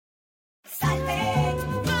Salte,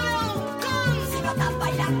 si no estás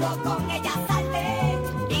bailando con ella, salte.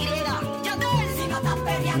 Y, si no estás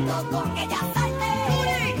perreando con ella, salte.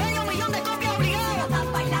 Medio millón de copias obligadas. Si no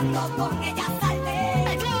estás bailando con ella,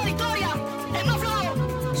 salte. El flow de Victoria, el más flow.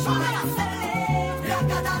 Suave a hacerle,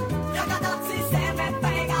 racata, racata. Si se me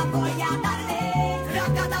pega voy a darle,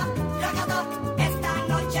 racata, racata. Esta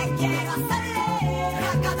noche quiero hacerle,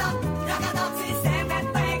 racata, racata. Si se me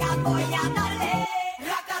pega voy a darle,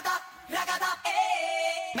 racata, racata.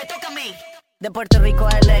 Me toca a mí. De Puerto Rico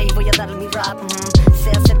a LA voy a darle mi rap.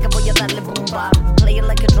 Se acerca voy a darle boom bap. Play it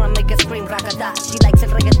like a drum, make it scream racata. She likes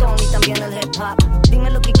el reggaetón y también el hip hop.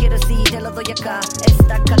 Dime lo que quieres y te lo doy acá.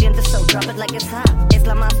 Está caliente, so drop it like it's hot. Es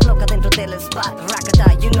la más loca dentro del spot.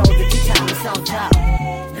 Racata, you know the T-time is on top.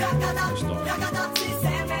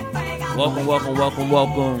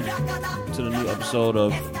 Welcome to the new episode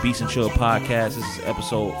of Beats and Chill Podcast. This is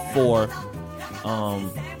episode 4.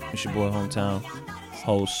 It's your boy Hometown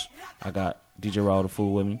host. I got DJ Raw the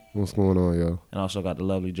Fool with me. What's going on, yo? And also got the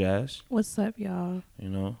lovely Jazz. What's up, y'all? You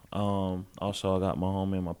know. Also I got my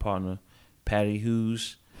homie and my partner, Patty,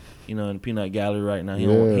 who's, in the peanut gallery right now. He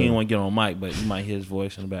don't want to get on mic, but you might hear his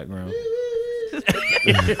voice in the background.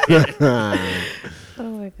 Oh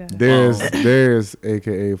my god. There's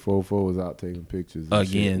AKA Fofo is out taking pictures and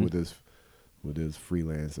again shit with his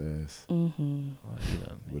freelance ass. Mm-hmm.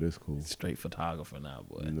 But it's cool. Straight photographer now,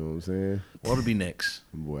 boy. You know what I'm saying? What'll be next?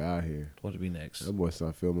 Boy out here. What'll be next? That boy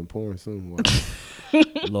start filming porn soon.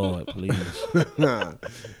 Lord, please.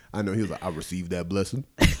 I know he was like, I received that blessing.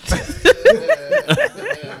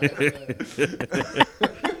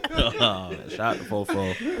 Shout out to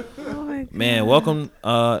Fofo. Oh my god. Man, welcome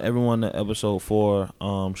everyone to episode 4.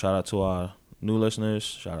 Shout out to our new listeners.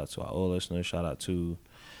 Shout out to our old listeners. Shout out to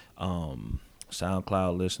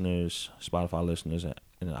SoundCloud listeners, Spotify listeners, and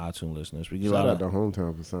iTunes listeners. We get Shout out to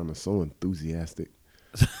Hometown for sounding so enthusiastic.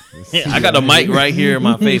 I got the mic right here in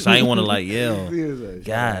my face. I ain't want to yell.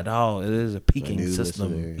 God, it is a peaking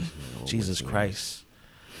system. Jesus Christ.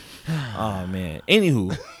 Oh man.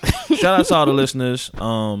 Anywho, shout out to all the listeners.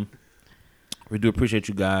 We do appreciate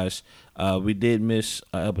you guys. We did miss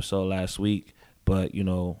an episode last week, but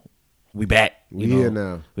we back. We here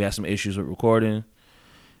now. We had some issues with recording,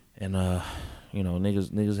 and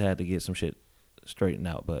niggas had to get some shit straightened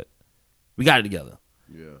out, but we got it together.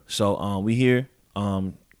 Yeah. So we here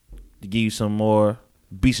to give you some more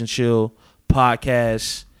Beats and Chill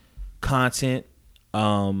podcast content.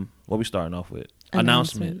 What we starting off with?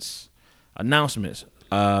 Announcements.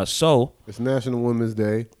 So it's National Women's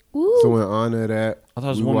Day. Woo. So in honor of that, I thought it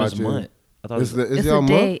was Women's Month. I thought it's It's y'all a month?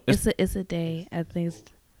 day. It's a day. I think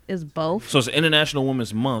it's both. So it's International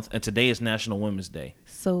Women's Month, and today is National Women's Day.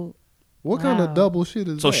 So What kind of double shit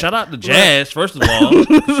is So that? shout out to Jazz, first of all.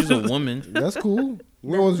 She's a woman. That's cool.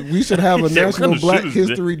 We should have a National Black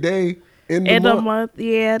History Day in the month.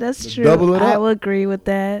 Yeah, that's true. Double it I up. will agree with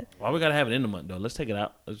that. Why we gotta have it in the month though? Let's take it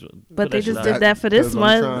out. But they just did did that for this 'Cause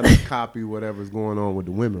month. I'm trying to copy whatever's going on with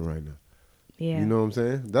the women right now. Yeah. You know what I'm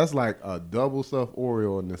saying? That's like a double stuffed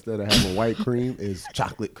Oreo, and instead of having white cream, is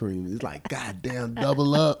chocolate cream. It's like, goddamn,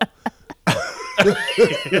 double up. You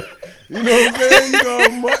know what I'm saying? You know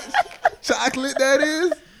how much chocolate that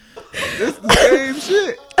is? It's the same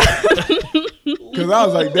shit. Because I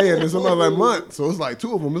was like, damn, and somebody like month. So it's like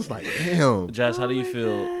two of them. It's like, damn. Jazz, how do you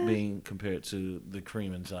feel being compared to the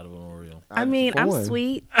cream inside of an Oreo? I mean, I'm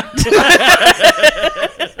sweet.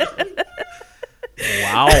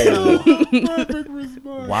 Wow.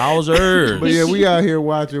 Wowzers. But yeah, we out here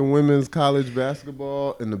watching women's college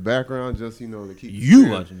basketball in the background, just to keep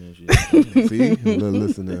You watching this shit. See,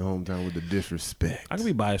 listen to Hometown with the disrespect. I can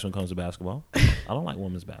be biased when it comes to basketball. I don't like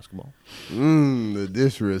women's basketball. The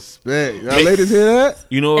disrespect. Y'all ladies hear that?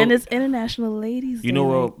 You know, And it's International Ladies Day. you know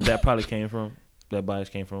where that probably came from? That bias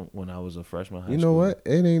came from when I was a freshman in high You school. know what?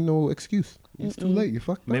 It ain't no excuse. It's too late. You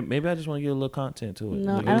fucked up. Maybe I just want to get a little content to it.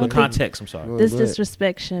 No, a I little don't context, I'm sorry. This But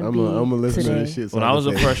disrespect shouldn't I'm be gonna listen today. to this shit. When I was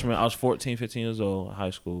a freshman, I was 14, 15 years old in high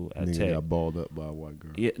school at Nigga Tech. got balled up by a white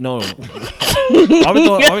girl. Yeah, no. Why we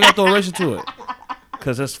gotta throw racial to it?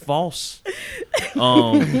 Because that's false.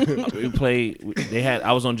 We played.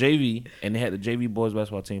 I was on JV, and they had the JV boys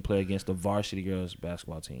basketball team play against the varsity girls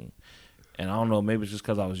basketball team. And I don't know, maybe it's just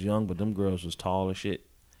because I was young, but them girls was tall as shit,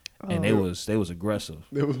 and they was aggressive.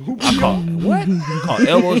 I caught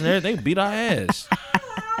elbows and everything. They beat our ass.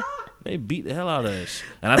 They beat the hell out of us.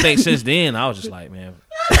 And I think since then, I was just like, man,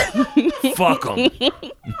 fuck them.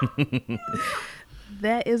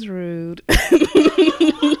 That is rude.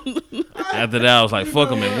 After that, I was like, fuck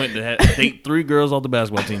them, and went to date 3 girls off the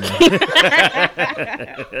basketball team.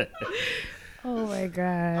 Oh my I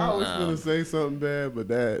god. was gonna say something bad, but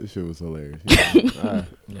that shit was hilarious. I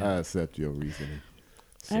accept your reasoning.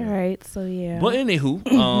 So. All right, so yeah. But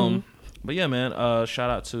anywho, but yeah, man.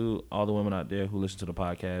 Shout out to all the women out there who listen to the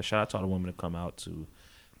podcast. Shout out to all the women that come out to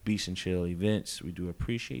Beats and Chill events. We do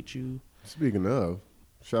appreciate you. Speaking of,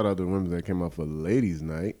 shout out to the women that came out for Ladies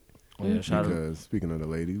Night. Oh, yeah, shout out. Because speaking of the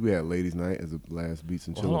ladies, we had Ladies Night as the last Beats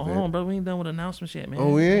and Chill Hold event. on, bro. We ain't done with announcements yet, man.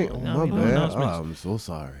 Oh, we ain't. No, My we ain't done bad. announcements. I'm so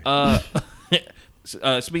sorry.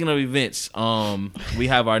 Speaking of events, we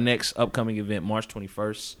have our next upcoming event, March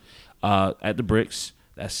 21st, at the Bricks.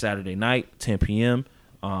 That's Saturday night, 10 p.m.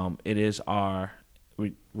 It is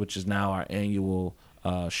which is now our annual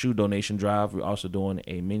shoe donation drive. We're also doing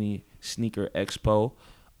a mini sneaker expo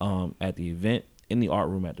at the event in the art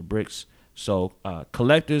room at the Bricks. So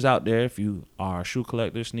collectors out there, if you are a shoe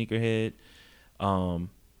collector, sneakerhead,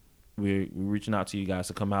 we're reaching out to you guys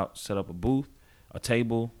to come out, set up a booth, a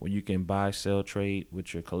table where you can buy, sell, trade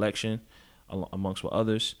with your collection, amongst with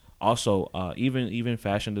others. Also, even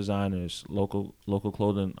fashion designers, local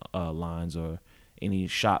clothing lines, or any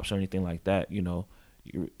shops or anything like that, you know,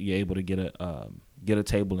 you're able to get a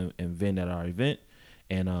table and vend at our event,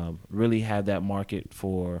 and really have that market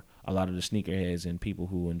for a lot of the sneakerheads and people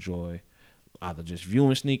who enjoy either just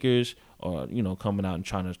viewing sneakers or, you know, coming out and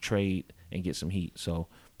trying to trade and get some heat. So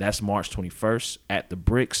that's March 21st at the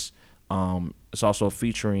Bricks. It's also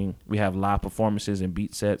featuring, we have live performances and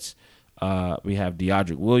beat sets. We have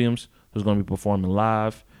Deodric Williams, who's going to be performing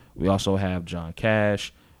live. We also have John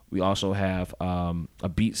Cash. We also have a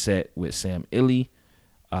beat set with Sam Illy.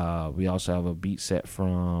 We also have a beat set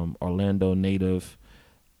from Orlando native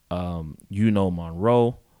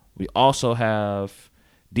Monroe. We also have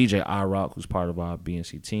DJ iRock, who's part of our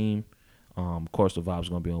BNC team. Of course, the vibe's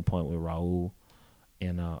going to be on point with Raul.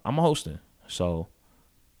 And I'm hosting. So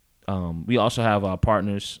we also have our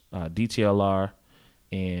partners, DTLR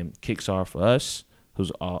and Kickstar for us,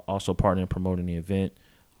 who's also partnering promoting the event.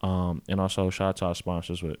 And also shout out to our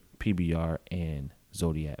sponsors with PBR and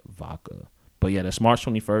Zodiac Vodka. But yeah, that's March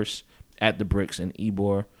 21st at the Bricks in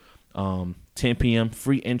Ybor, 10 p.m.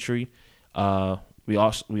 free entry. We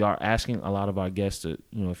are asking a lot of our guests to,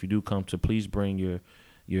 you know, if you do come, to please bring your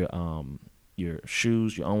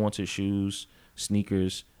shoes, your unwanted shoes,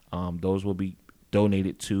 sneakers. Those will be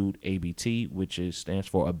donated to ABT, which stands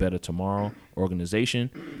for A Better Tomorrow organization,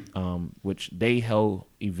 which they hold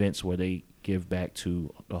events where they give back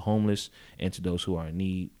to the homeless and to those who are in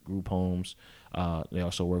need, group homes. They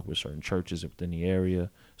also work with certain churches within the area.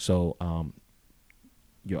 So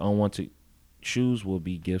your unwanted shoes will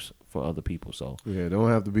be gifts for other people. So yeah, don't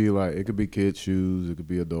have to be like, it could be kid shoes, it could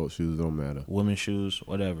be adult shoes, don't matter. Women's shoes,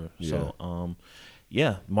 whatever. Yeah. So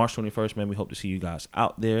March 21st, man, we hope to see you guys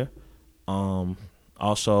out there.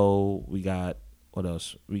 Also, we got, what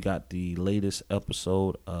else? We got the latest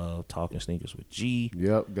episode of Talking Sneakers with G.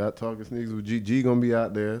 Yep, got Talking Sneakers with G. G gonna be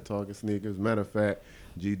out there talking sneakers. Matter of fact,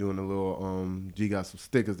 G doing a little, G got some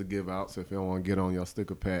stickers to give out. So if y'all want to get on your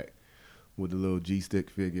sticker pack with the little G stick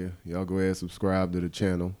figure, y'all go ahead and subscribe to the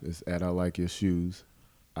channel. It's at I Like Your Shoes.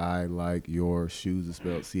 I Like Your Shoes is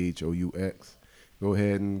spelled CHOUX. Go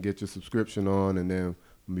ahead and get your subscription on, and then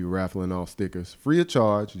we'll be raffling off stickers free of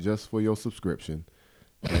charge just for your subscription.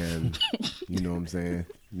 And you know what I'm saying?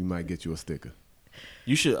 You might get you a sticker.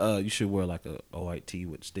 You should wear like a white tee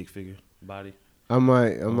with stick figure body. I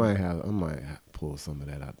might pull some of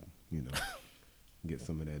that out, you know, get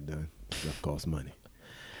some of that done. Stuff costs money.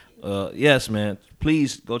 Yes, man.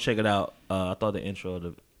 Please go check it out. I thought the intro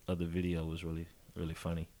of the video was really, really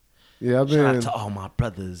funny. Yeah, Shout out to all my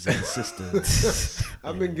brothers and sisters.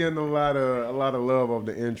 I've been getting a lot of love off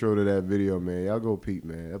the intro to that video, man. Y'all go peep,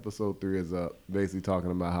 man. Episode 3 is up, basically talking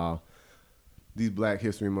about how these Black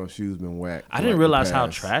History Month shoes been whacked. I didn't realize how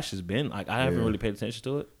trash it's been. Like, I haven't really paid attention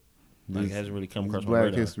to it. Like, it hasn't really come across my radar.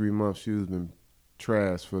 Black History Month shoes been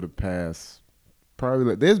trash for the past, probably,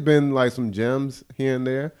 like, there's been like some gems here and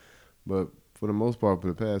there, but for the most part, for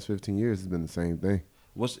the past 15 years, it's been the same thing.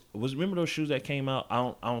 Was remember those shoes that came out?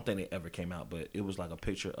 I don't think they ever came out, but it was like a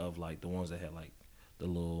picture of like the ones that had like the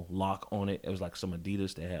little lock on it. It was like some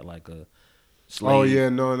Adidas that had like a slave. Oh yeah,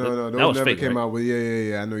 no. Those never fake, came right? out. But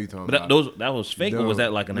yeah. I know you're talking about. But that was fake, or was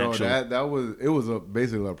that like an actual? No, it was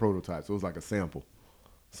basically a prototype. So it was like a sample.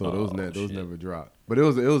 So those shit. never dropped. But it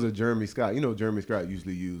was a Jeremy Scott. You know, Jeremy Scott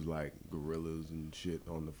usually use like gorillas and shit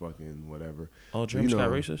on the fucking whatever. Oh, Jeremy Scott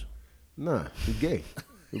racist? Nah, he's gay.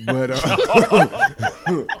 But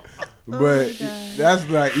but that's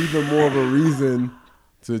like even more of a reason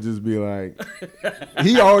to just be like,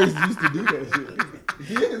 he always used to do that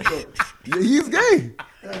shit. Yeah, he's gay.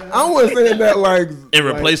 I wasn't saying that like In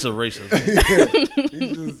replace of racism.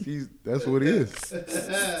 That's what he is.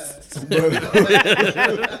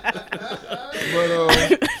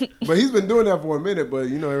 But he's been doing that for a minute. But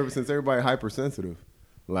you know, ever since everybody hypersensitive,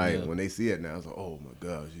 like when they see it now, it's like, oh my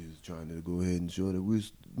gosh, he's trying to go ahead and show that we're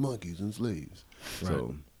monkeys and slaves. Right.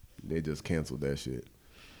 So they just canceled that shit.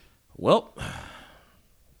 Well,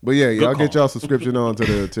 but yeah, y'all get y'all subscription on to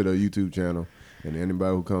the YouTube channel. And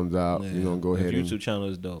anybody who comes out, you're going to go ahead and... YouTube channel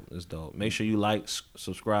is dope. It's dope. Make sure you like,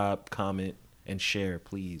 subscribe, comment, and share,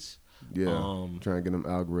 please. Yeah, try and get them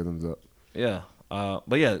algorithms up. Yeah.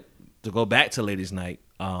 But yeah, to go back to Ladies Night,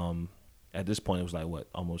 at this point, it was like, what,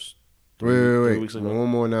 almost three weeks ago? One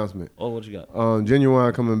more announcement. Oh, what you got?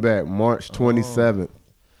 Genuine coming back March 27th.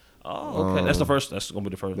 Oh, okay. That's the first. That's going to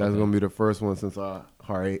be the first one. That's going to be the first one since our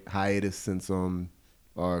hiatus, since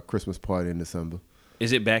our Christmas party in December.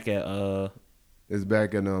 Is it back at... It's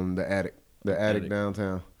back in the attic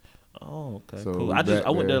downtown. Oh, okay, so cool. I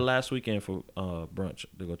went there last weekend for brunch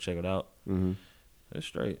to go check it out. Mm-hmm. It's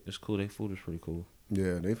straight. It's cool. Their food is pretty cool.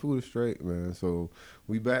 Yeah, their food is straight, man. So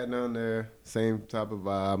we back down there, same type of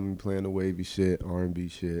vibe. We playing the wavy shit, R&B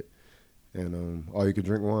shit, and all you can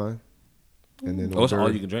drink wine. And then it's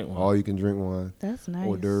all you can drink wine. All you can drink wine. That's nice.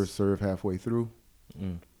 Hors d'oeuvres served halfway through.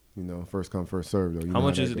 You know, first come, first serve though. How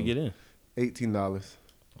much is it to get in? $18.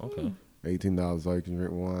 Okay. $18, all you can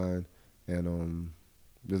drink wine, and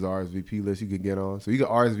there's an RSVP list you can get on. So you can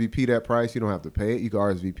RSVP that price. You don't have to pay it. You can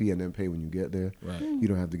RSVP and then pay when you get there. Right. You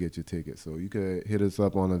don't have to get your ticket. So you could hit us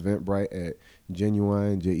up on Eventbrite at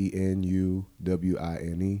Genuine, Genuwine,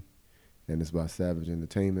 and it's by Savage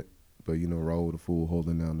Entertainment. But you know, Raul the Fool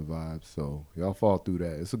holding down the vibes. So y'all fall through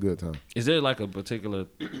that. It's a good time. Is there like a particular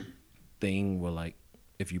thing where like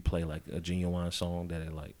if you play like a Genuine song that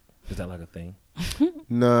it like is that like a thing?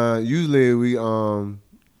 Nah, usually we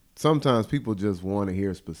sometimes people just want to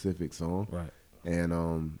hear a specific song. Right.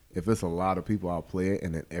 And if it's a lot of people, I'll play it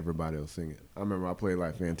and then everybody will sing it. I remember I played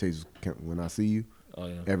like Fantasia When I See You. Oh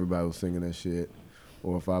yeah. Everybody was singing that shit.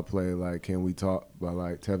 Or if I play like Can We Talk by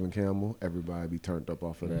like Tevin Campbell, everybody be turned up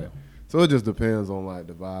off of that. So it just depends on like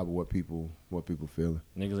the vibe of what people feeling.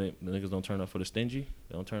 Niggas don't turn up for the stingy?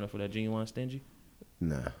 They don't turn up for that Genuine stingy?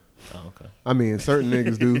 Nah. Oh, okay. I mean, certain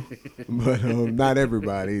niggas do, but not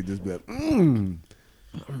everybody. Just be like, I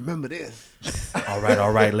remember this. All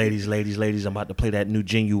right, ladies. I'm about to play that new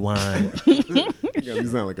Genuine. You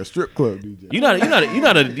sound like a strip club DJ. You're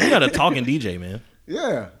not a talking DJ, man.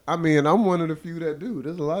 Yeah, I mean, I'm one of the few that do.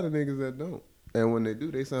 There's a lot of niggas that don't, and when they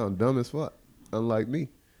do, they sound dumb as fuck. Unlike me,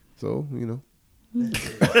 so you know.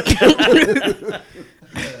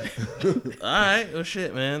 All right, well,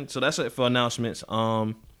 shit, man. So that's it for announcements.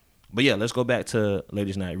 But yeah, let's go back to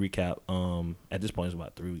Ladies Night recap. At this point, it's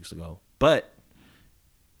about 3 weeks ago, but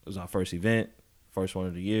it was our first event, first one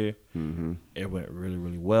of the year. Mm-hmm. It went really,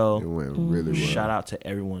 really well. It went really well. Shout out to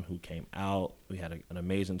everyone who came out. We had an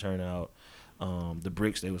amazing turnout. The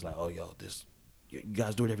Bricks, they was like, "Oh, yo, you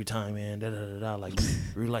guys do it every time, man." Da da da da. Like,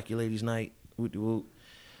 really like your Ladies Night. Woot woot.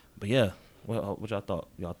 But yeah. What y'all thought?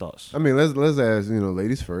 Y'all thoughts? I mean, let's ask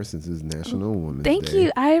ladies first since it's National Women's Day. Thank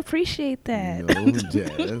you. I appreciate that.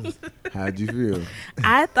 Jazz, how'd you feel?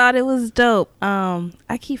 I thought it was dope.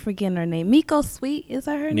 I keep forgetting her name. Miko Sweet, is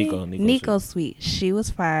that her name? Nico Sweet. She was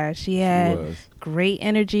fire. She had great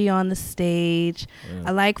energy on the stage. Yeah.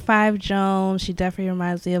 I like Five Jones. She definitely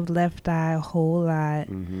reminds me of Left Eye a whole lot.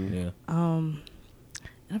 Mm-hmm. Yeah.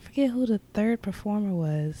 I forget who the third performer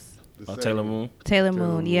was. Taylor Moon. Taylor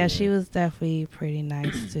Moon. Yeah, she was definitely pretty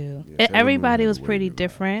nice too. Everybody was pretty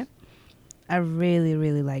different. I really,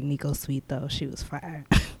 really like Nico Sweet though. She was fire.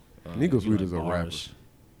 Nico Sweet is a rapper.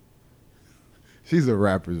 She's a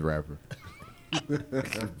rapper's rapper.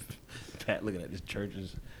 Pat looking at this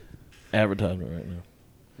church's advertisement right now.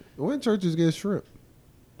 When churches get shrimp?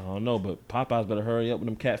 I don't know, but Popeyes better hurry up with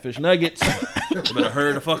them catfish nuggets. Better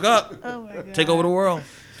hurry the fuck up. Oh my God. Take over the world.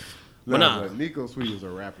 But Nico Sweet was a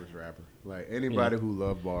rapper's rapper. Like anybody who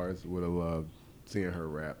loved bars would have loved seeing her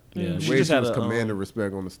rap. Yeah, the way she was commanding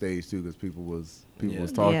respect on the stage too, because people was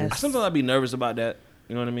talking. Yes. Sometimes I'd be nervous about that.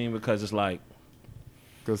 You know what I mean? Because it's like,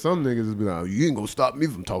 because some niggas just be like, "You ain't gonna stop me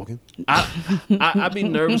from talking." I'd be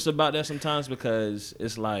nervous about that sometimes because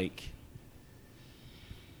it's like,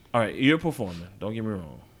 all right, you're performing. Don't get me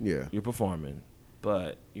wrong. Yeah, you're performing,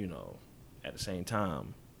 but at the same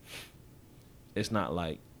time, it's not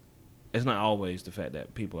always the fact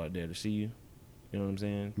that people are there to see you. You know what I'm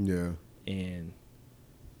saying? Yeah. And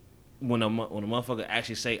when a motherfucker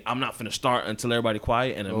actually say, "I'm not finna start until everybody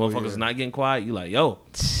quiet," and the motherfucker's not getting quiet, you like, yo.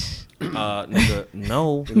 Nigga,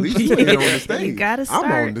 no. At least you ain't on the stage. You gotta I'm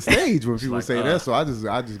start. on the stage when people like, say that, so I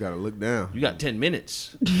just gotta look down. You got 10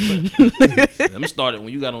 minutes. Let me start it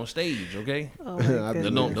when you got on stage, okay? Oh my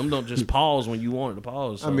goodness. Them don't just pause when you wanted to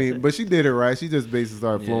pause. So. I mean, but she did it right. She just basically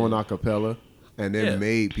started flowing a cappella and then Yeah.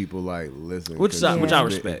 made people like listen. Which I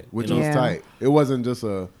respect. Which you know? was Yeah. tight. It wasn't just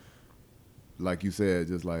like you said,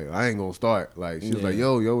 just like, I ain't gonna start. Like, she was like,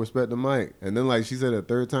 yo, respect the mic. And then, like, she said it a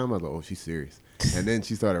third time, I was like, oh, she's serious. And then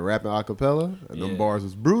she started rapping a cappella, and them bars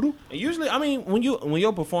was brutal. And usually, I mean, when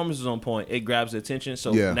your performance is on point, it grabs the attention.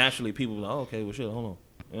 So naturally, people be like, oh, okay, well, shit, hold on.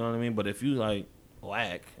 You know what I mean? But if you, like,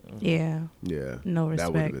 whack. Yeah. Yeah. No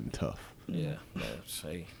That would have respect. been tough. Yeah. That's,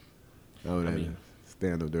 hey. I would have mean-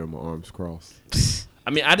 stand up there with my arms crossed.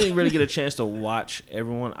 I mean, I didn't really get a chance to watch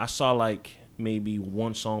everyone. I saw, like, maybe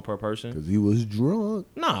one song per person. Because he was drunk.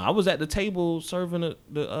 Nah, I was at the table serving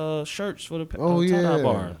the shirts for the Oh, tie-dye yeah.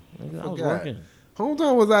 bar. Nigga, I was working.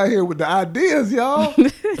 Hometown was out here with the ideas, y'all.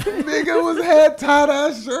 Nigga had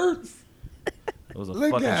tie-dye shirts. It was a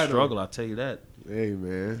Look fucking at 'em. struggle, I'll tell you that. Hey,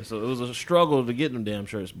 man. So it was a struggle to get them damn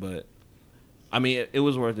shirts, but I mean, it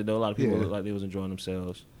was worth it though. A lot of people Yeah. looked like they was enjoying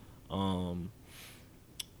themselves.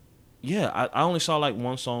 Yeah, I only saw like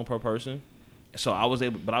one song per person, so I was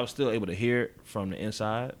still able to hear it from the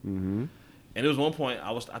inside. Mm-hmm. And there was one point I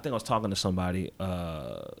think I was talking to somebody.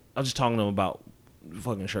 I was just talking to them about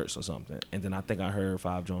fucking shirts or something, and then I think I heard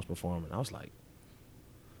Five Jones perform, and I was like,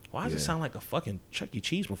 why does it sound like a fucking Chuck E.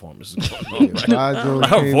 Cheese performance? Her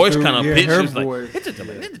voice kind of pitches like.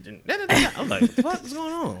 I'm like, what the fuck is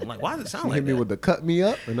going on? I'm like, why does it sound She like hit me that? with the cut me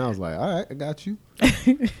up, and I was like, all right, I got you.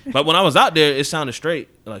 But when I was out there, it sounded straight.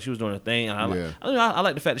 Like she was doing her thing. And Yeah. I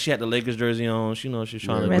like the fact that she had the Lakers jersey on. She knows she's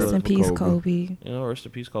trying to Rest do in it. peace, Kobe. Kobe. You know, rest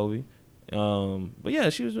in peace, Kobe. But yeah,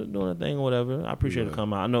 she was doing her thing or whatever. I appreciate her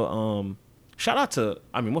coming out. I know. Shout out to.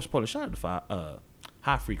 I mean, most importantly, shout out to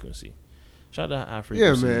High Frequency. Shout out to High Yeah,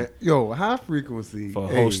 Frequency. man. Yo, High Frequency. For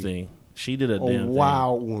hey, hosting. She did a damn a thing.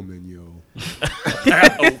 wild woman, yo.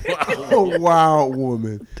 A wild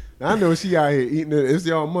woman. I know she out here eating it. It's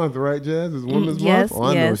y'all month, right, Jazz? It's Women's yes, Month. Oh,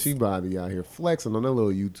 I know yes. she about to be out here flexing on that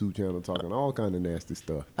little YouTube channel, talking all kind of nasty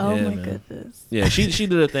stuff. Oh Yeah, my man. goodness. Yeah, she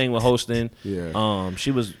did a thing with hosting. Yeah.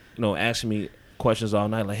 She was, asking me questions all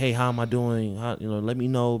night, like, hey, how am I doing? How, let me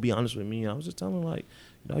know, be honest with me. I was just telling her, like,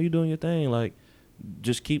 you doing your thing. Like,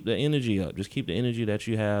 just keep the energy up. Just keep the energy that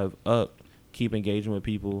you have up. Keep engaging with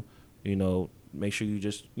people. Make sure you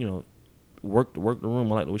just, work the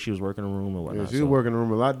room. I like the way she was working the room and whatnot. Yeah, she was working the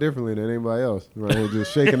room a lot differently than anybody else. Right here,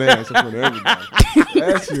 just shaking ass in front of everybody.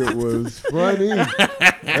 That shit was funny.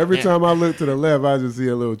 Every time I look to the left, I just see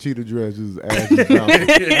a little cheetah dress just ass just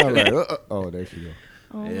bouncing. I'm like, oh, there she go.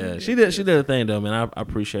 Oh Yeah, she did a thing though, man. I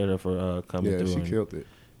appreciate her for coming Yeah, through she and killed it.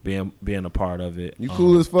 being a part of it. You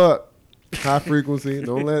cool as fuck. High frequency.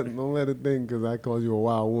 Don't let it think because I called you a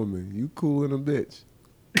wild woman. You cool in a bitch.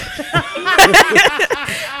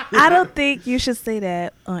 I don't think you should say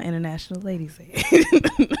that on International Ladies Day.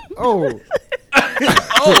 Oh,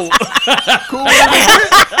 Oh, cool in a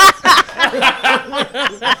bitch.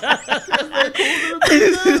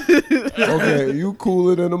 Okay, you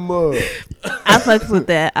cooler than a mug. I fucks with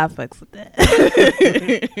that. I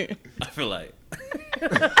feel like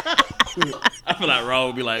Raw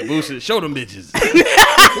would be like, Boosie, show them bitches.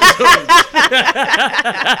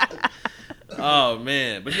 Oh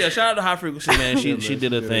man, but yeah, shout out to High Frequency, man. She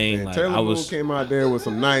did a thing. Like, Taylor I Moon was. came out there with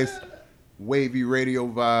some nice wavy radio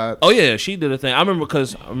vibe. Oh yeah, she did a thing. I remember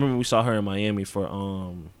we saw her in Miami for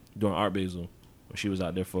during Art Basel. She was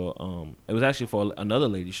out there for it was actually for another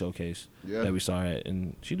lady showcase that we saw her at,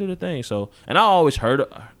 and she did a thing. So, and I always heard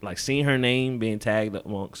like seen her name being tagged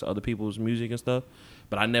amongst other people's music and stuff,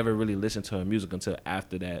 but I never really listened to her music until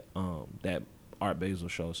after that that Art Basel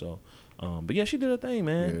show. So, but yeah, she did a thing,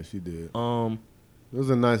 man. Yeah, she did. It was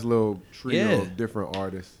a nice little trio Yeah. of different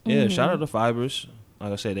artists. Yeah, shout out to Fibers.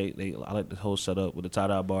 Like I said, I like the whole setup with the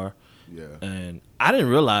tie-dye bar. Yeah. And I didn't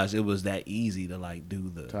realize it was that easy to like do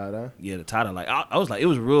the Tie-dye? Yeah, the tie-dye. Like I was like, it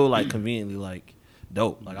was real like conveniently like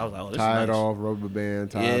dope. Like I was like, oh, this Tied is nice. off rubber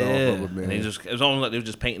band, tied off rubber band. And it was almost like they were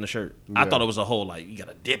just painting the shirt. I Yeah. thought it was a whole like you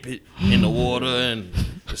gotta dip it in the water and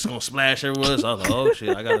it's gonna splash everywhere. So I was like, oh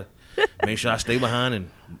shit, I gotta make sure I stay behind and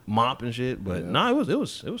mop and shit. But Yeah. nah, it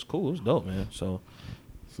was cool. It was dope, man. So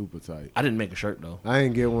Super tight. I didn't make a shirt though. I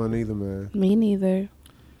ain't get one either, man. Me neither.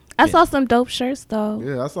 I saw some dope shirts though.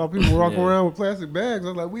 Yeah, I saw people walking Yeah. around with plastic bags. I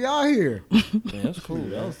was like, we out here. Yeah, that's cool. That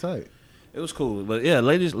man. was tight. It was cool, but yeah,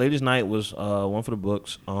 ladies night was one for the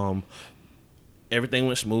books. Everything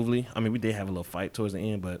went smoothly. I mean, we did have a little fight towards the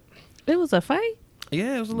end, but It was a fight.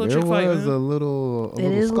 Yeah, it was a little chick fight. There was a little.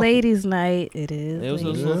 It is ladies' night. It is. It was a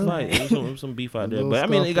little fight. It was some beef out there, but I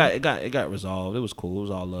mean, it got resolved. It was cool. It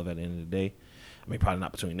was all love at the end of the day. I mean, probably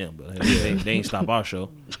not between them, but they ain't stop our show.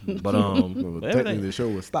 But technically the show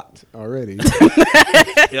was stopped already.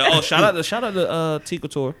 Yeah. Oh, shout out to Tika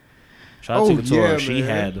Couture. Shout out to Tika Couture. She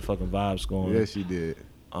had the fucking vibes going. Yeah, she did.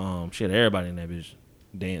 She had everybody in that bitch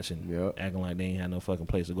dancing, yep. Acting like they ain't had no fucking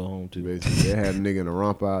place to go home to. Basically, they had a nigga in a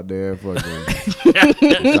romp out there, fucking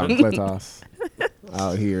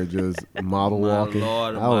out here just model walking.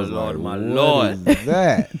 Lord, I was my like, Lord. What is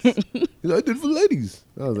that? He's like, I did it for ladies.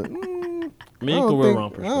 I was like, I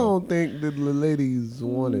don't think the ladies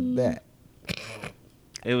wanted that.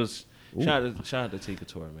 It was shout out to Tika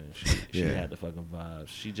Couture, man. She had the fucking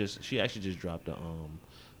vibes. She actually just dropped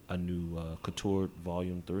a new Couture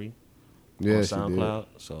Volume 3 on SoundCloud.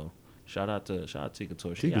 So shout out to Tika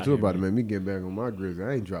Couture. Tika Couture about to make me get back on my grizzly.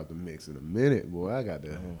 I ain't dropped a mix in a minute, boy. I got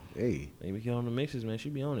to hey. Maybe get on the mixes, man. She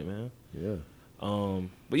be on it, man. Yeah.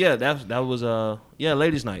 But yeah, that was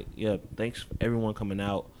ladies' night. Yeah, thanks for everyone coming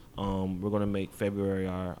out. We're gonna make February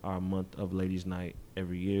our month of ladies' night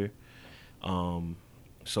every year.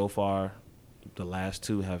 So far, the last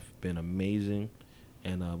two have been amazing,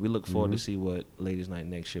 and we look forward to see what ladies' night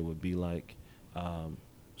next year would be like.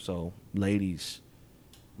 So ladies,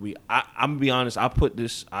 I'm gonna be honest.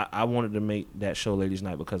 I wanted to make that show ladies'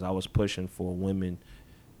 night because I was pushing for women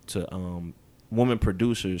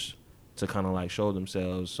producers to kind of like show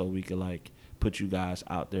themselves so we could like put you guys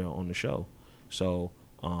out there on the show. So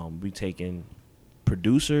we taking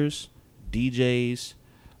producers, DJs,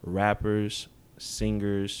 rappers,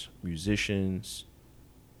 singers, musicians,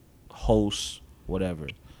 hosts, whatever.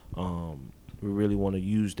 We really want to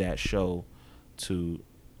use that show to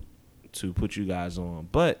put you guys on.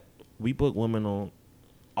 But we book women on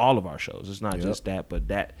all of our shows. It's not just that, but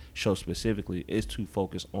that show specifically is to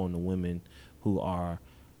focus on the women who are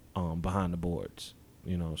behind the boards.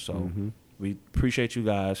 You know, so we appreciate you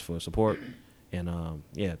guys for support. And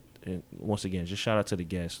and once again, just shout out to the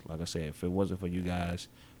guests. Like I said, if it wasn't for you guys,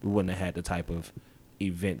 we wouldn't have had the type of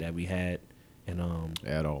event that we had. And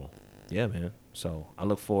at all. Yeah, man. So I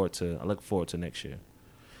look forward to next year.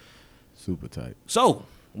 Super tight. So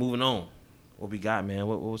moving on, what we got, man?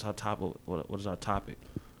 What was our topic? What is our topic?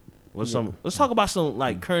 Let's talk about some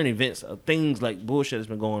like current events, things like bullshit that's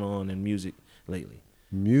been going on in music lately.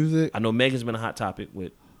 Music. I know Megan's been a hot topic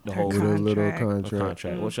with the whole little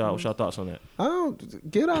contract. What's y'all thoughts on that? I don't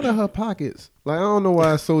get out of her pockets. Like, I don't know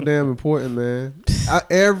why it's so damn important, man.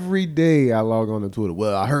 Every day I log on to Twitter.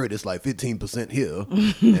 Well, I heard it's like 15% here,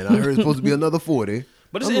 and I heard it's supposed to be another 40.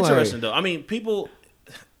 But it's interesting though. I mean, people,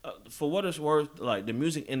 for what it's worth, like the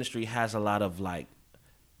music industry has a lot of like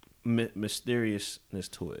mysteriousness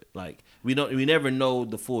to it. Like we never know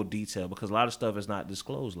the full detail because a lot of stuff is not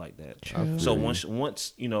disclosed like that. True. So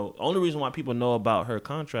once you know, only reason why people know about her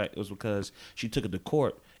contract was because she took it to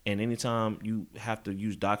court, and anytime you have to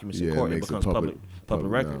use documents in court, it becomes public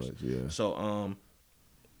records. Yeah. So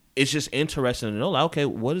it's just interesting to know, like, okay,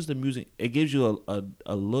 what is the music? It gives you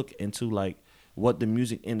a look into like what the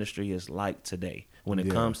music industry is like today when it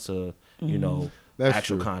comes to you know. That's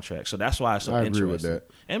actual true. Contract. So that's why it's so interesting. I agree with that.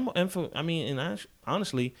 And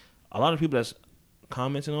honestly, a lot of people that's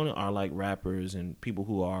commenting on it are like rappers and people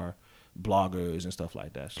who are bloggers and stuff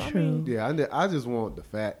like that. So true. I just want the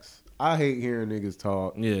facts. I hate hearing niggas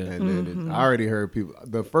talk. Yeah. And then I already heard people.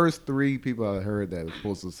 The first 3 people I heard that was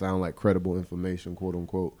supposed to sound like credible information, quote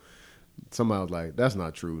unquote. Somebody was like, "That's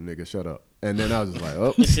not true, nigga. Shut up." And then I was just like,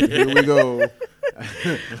 "Oh, here we go."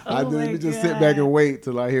 I didn't just sit back and wait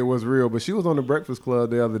till I hear what's real. But she was on the Breakfast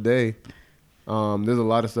Club the other day. There's a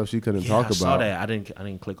lot of stuff she couldn't talk about. I saw that. I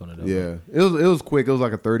didn't click on it. Yeah, it was quick. It was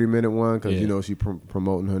like a 30-minute one because you know she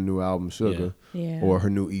promoting her new album Sugar, or her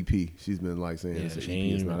new EP. She's been like saying it's an EP.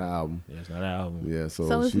 It's not an album. Yeah, it's not an album. Yeah,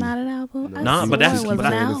 so it's not an album. No, but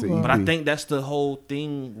I think that's the whole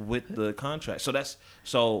thing with the contract.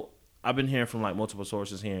 So I've been hearing from like multiple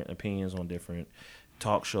sources, hearing opinions on different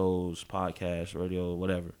talk shows, podcasts, radio,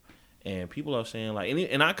 whatever, and people are saying like,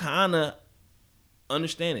 and I kind of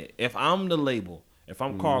understand it. If I'm the label, if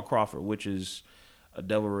I'm Carl Crawford, which is a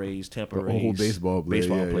Devil Rays, Tampa Rays, old baseball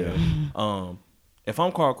player. If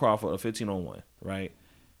I'm Carl Crawford, a 15-on-1, right?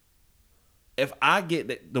 If I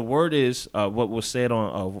get the word is what was said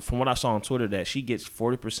on from what I saw on Twitter that she gets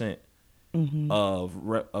 40%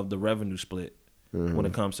 of the revenue split when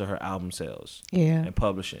it comes to her album sales and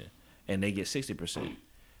publishing. And they get 60%.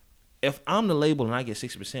 If I'm the label and I get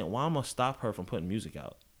 60%, why am I gonna stop her from putting music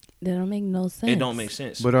out? That don't make no sense. It don't make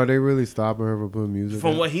sense. But are they really stopping her from putting music out?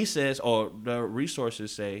 From what he says, or the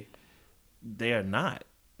resources say, they are not.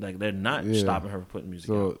 Like they're not stopping her from putting music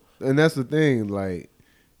out. And that's the thing, like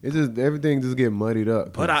it just everything just get muddied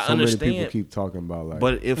up. But I so understand. Many people keep talking about like.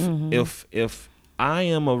 But if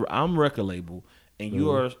I'm record label and you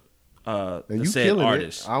are and you said killing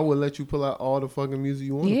artist, I would let you pull out all the fucking music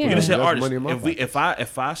you want. Yeah. you just said That's artist. money in my pocket.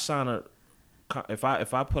 If I sign a if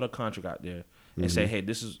I put a contract out there and say, hey,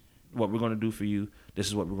 this is what we're gonna do for you. This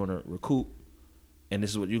is what we're gonna recoup, and this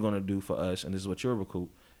is what you're gonna do for us, and this is what you'll recoup.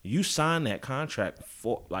 You signed that contract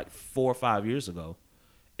for like 4 or 5 years ago,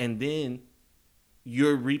 and then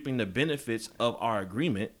you're reaping the benefits of our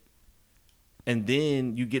agreement, and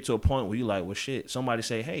then you get to a point where you're like, well, shit. Somebody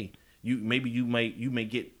say, hey, you may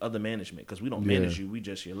get other management because we don't manage you. We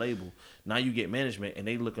just your label. Now you get management, and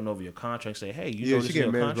they looking over your contract, say, hey, you know this she is your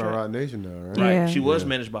get managed contract. by Roc Nation now, right? Right. Yeah. She was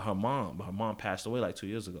managed by her mom, but her mom passed away like 2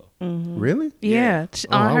 years ago. Really? Yeah.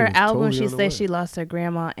 Oh, On I her was album, totally she unaware. said she lost her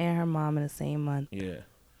grandma and her mom in the same month. Yeah.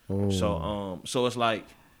 Oh. So it's like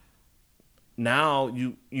now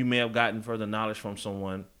you may have gotten further knowledge from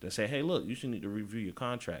someone that say, hey, look, you should need to review your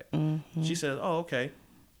contract. She says, oh, okay.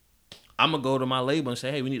 I'm gonna go to my label and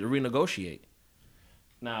say, hey, we need to renegotiate.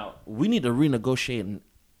 Now we need to renegotiate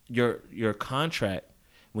your contract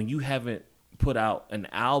when you haven't put out an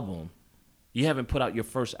album. You haven't put out your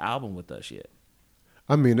first album with us yet.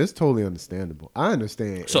 I mean, it's totally understandable. I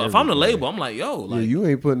understand. So if I'm the everything. label, I'm like, yo, like you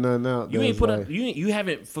ain't putting nothing out. you ain't that's put like, you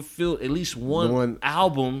haven't fulfilled at least one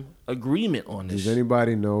album agreement on this. Does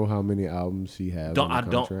anybody know how many albums she has on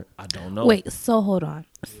the contract? I don't know. Wait, so hold on.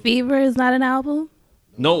 Fever is not an album?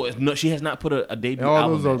 No, she has not put a debut All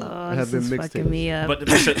album. those out. Oh, have this been is fucking me mixtapes. up. But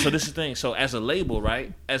so this is the thing. So as a label,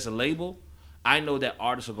 right? As a label, I know that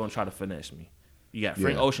artists are going to try to finesse me. You got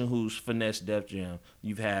Frank Ocean who's finessed Def Jam.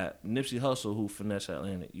 You've had Nipsey Hussle who finessed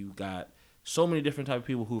Atlantic. You got so many different type of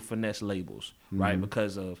people who finesse labels, right?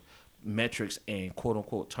 Because of metrics and quote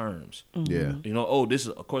unquote terms. Yeah. You know, oh, this is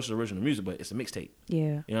of course original music, but it's a mixtape.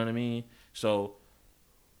 Yeah. You know what I mean? So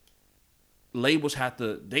labels have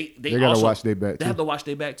to they gotta also watch their back, They too. have to watch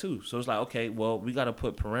their back too. So it's like, okay, well, we got to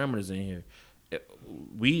put parameters in here.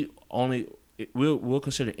 We'll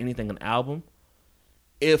consider anything an album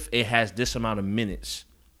if it has this amount of minutes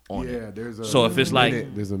on it. Yeah, there's a So if it's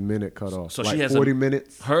like- there's a minute cut off. So like she has 40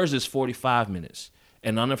 minutes. Hers is 45 minutes,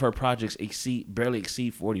 and none of her projects barely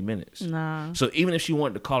exceed 40 minutes. Nah. So even if she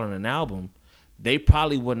wanted to call it an album, they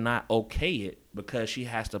probably would not okay it because she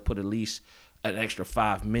has to put at least an extra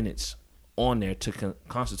 5 minutes on there to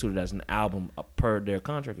constitute it as an album per their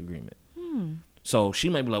contract agreement. So she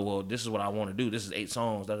may be like, well, this is what I want to do. This is 8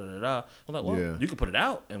 songs, da-da-da-da. I'm like, well, you can put it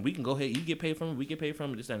out, and we can go ahead. You get paid from it. We get paid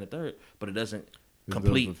from it, this, that, and the third. But it doesn't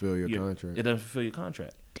complete. Doesn't fulfill your contract. It doesn't fulfill your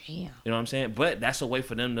contract. Damn. You know what I'm saying? But that's a way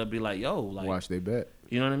for them to be like, yo, like, Watch they bet.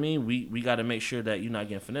 you know what I mean? We got to make sure that you're not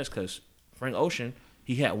getting finessed because Frank Ocean,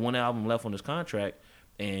 he had one album left on his contract,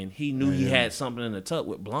 and he knew he had something in the tuck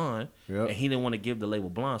with Blonde, Yep. and he didn't want to give the label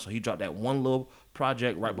Blonde, so he dropped that one little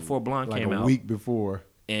project right before Blonde Like came a out. week before.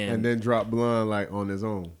 And- And then drop Blonde like on his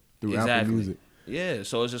own through Apple Music. Yeah,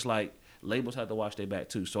 so it's just like labels have to watch their back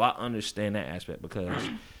too. So I understand that aspect because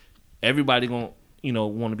everybody gonna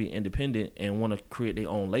want to be independent and want to create their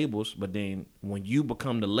own labels. But then when you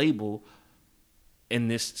become the label in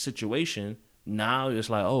this situation, now it's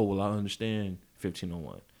like, oh well, I understand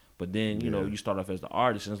 1501. But then you start off as the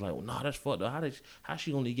artist and it's like, well, no, that's fucked up. How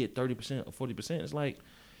she only get 30% or 40%? It's like.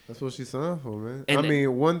 That's what she signed for, man. And I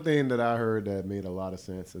mean, one thing that I heard that made a lot of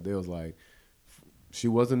sense, that they was like, she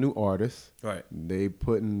was a new artist. Right. They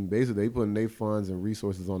putting their funds and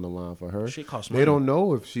resources on the line for her. Shit costs They money. don't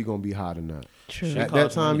know if she gonna be hot or not. True. Shit At that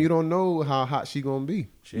costs time, money. you don't know how hot she gonna be.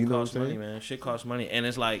 Shit you know costs what I'm money, saying? man. Shit costs money, and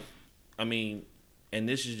it's like, I mean, and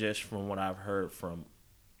this is just from what I've heard from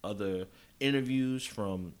other interviews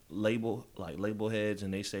from label heads,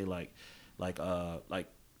 and they say like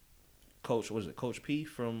Coach, what is it, Coach P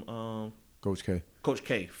from Coach K. Coach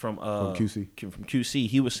K from QC. From QC,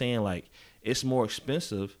 he was saying like it's more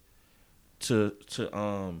expensive to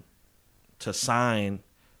sign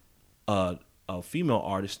a female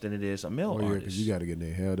artist than it is a male Oh yeah, artist. because you got to get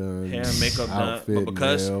their hair done, Hair and makeup outfit,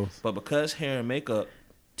 done, nails. but because hair and makeup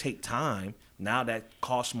take time, now that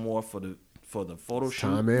costs more for the photo shoot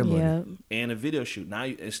Time and money. Yeah. and a video shoot. Now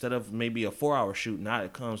instead of maybe a 4-hour shoot, now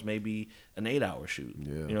it comes maybe an 8-hour shoot.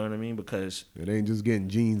 Yeah. You know what I mean? Because It ain't just getting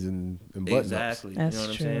jeans and button exactly, That's you know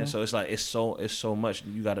what true. I'm saying. So it's like it's so much.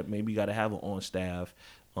 You gotta have an on staff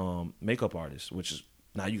makeup artist, which is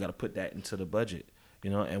now you got to put that into the budget. You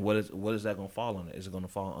know, and what is that gonna fall under? Is it gonna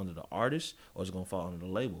fall under the artist or is it gonna fall under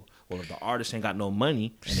the label? Well, if the artist ain't got no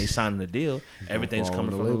money and they signing the deal, everything's fall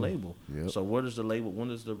coming on from the the label. Yep. So where does the label? When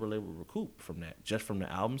does the label recoup from that? Just from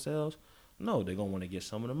the album sales? No, they're gonna want to get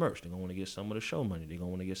some of the merch. They're gonna want to get some of the show money. They're gonna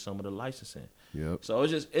want to get some of the licensing. Yep. So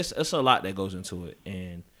it's a lot that goes into it,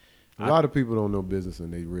 and a lot of people don't know business,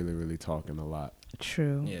 and they really talking a lot.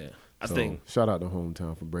 True. Yeah, I So, think shout out to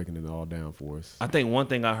Hometown for breaking it all down for us. I think one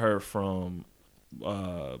thing I heard from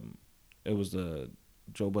it was the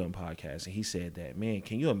Joe Budden podcast, and he said that, man,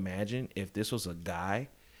 can you imagine if this was a guy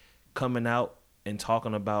coming out and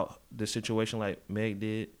talking about the situation like Meg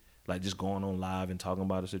did, like just going on live and talking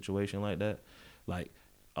about a situation like that? Like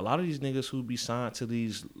a lot of these niggas who be signed to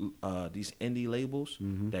these indie labels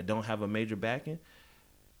that don't have a major backing,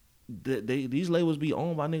 these labels be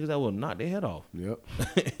owned by niggas that will knock their head off. Yep.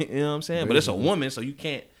 You know what I'm saying? But it's a woman, so you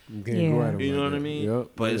can't. You can't go at him You know like what I that. mean? Yep.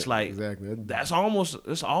 But Yeah, it's like exactly.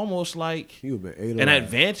 it's almost like He would've been ate an alive.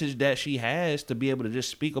 advantage that she has to be able to just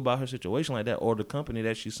speak about her situation like that, or the company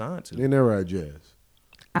that she's signed to. They never had jazz.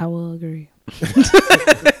 I will agree.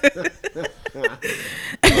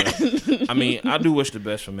 I mean, I do wish the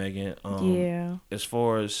best for Megan. Yeah. As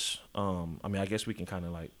far as I mean, I guess we can kind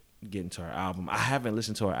of like get into her album. I haven't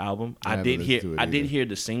listened to her album. I haven't did listened to it hear either.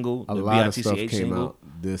 the single, A the lot of stuff BITCH came single. out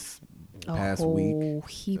this A past whole week.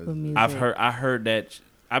 heap of music. I heard that.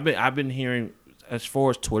 I've been hearing, as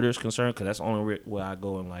far as Twitter is concerned, because that's the only where I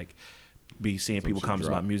go and like be seeing people shit comments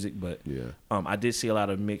drop. about music. But Yeah. I did see a lot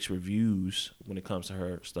of mixed reviews when it comes to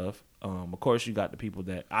her stuff. Of course, you got the people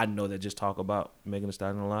that I know that just talk about Megan Thee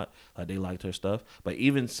Stallion a lot, like they liked her stuff. But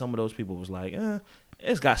even some of those people was like,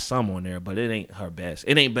 it's got some on there, but it ain't her best.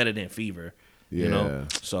 It ain't better than Fever. You know, Yeah.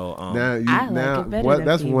 so Now, I like it better than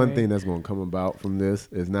that's one Fever. thing that's going to come about from this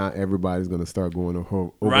is not everybody's going to start going over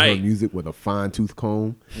her Right. music with a fine tooth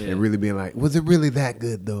comb Yeah. and really being like, was it really that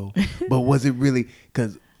good though? But was it really?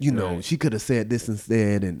 Because Right. she could have said this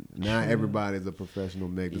instead, and now everybody's a professional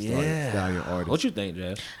Megan Thee Stallion artist. What you think,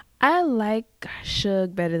 Jazz? I like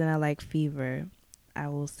Suge better than I like Fever. I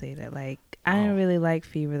will say that. Like, I didn't really like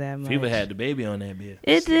Fever that much. Fever had the baby on that bitch.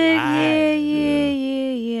 It did, Slide.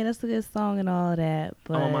 yeah. That's a good song and all that.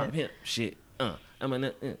 But I'm on my pimp shit. I'm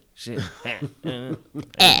in shit.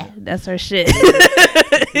 that's her shit.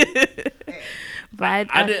 But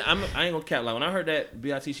I ain't gonna cap. Like when I heard that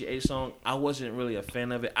BITCH song, I wasn't really a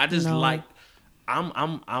fan of it. I just No. like.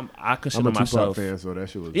 I I'm consider a Tupac myself. fan, so that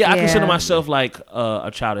shit was. Yeah, I Yeah. consider myself like a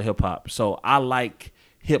child of hip hop. So I like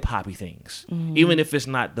hip hoppy things, even if it's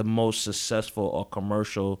not the most successful or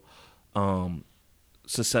commercial,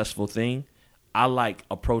 successful thing. I like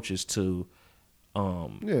approaches to.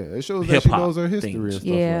 It shows that she hip-hop knows her history things. and stuff.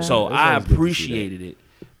 Yeah. Like So that. I That's always good to see that. appreciated it,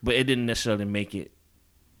 but it didn't necessarily make it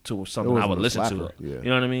to something I wasn't would a listen to. slapper, yeah. You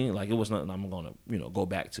know what I mean? Like it was nothing I'm gonna go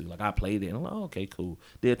back to. Like I played it and I'm like, oh, okay, cool.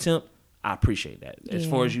 The attempt, I appreciate that. As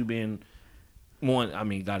far as you being one, I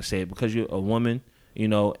mean, gotta say it because you're a woman,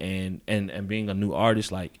 and being a new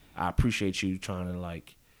artist. Like I appreciate you trying to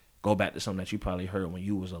like go back to something that you probably heard when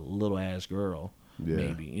you was a little ass girl, Yeah.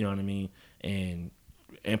 maybe. You know what I mean? And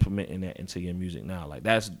implementing that into your music now, like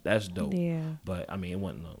that's dope. Yeah. But I mean, it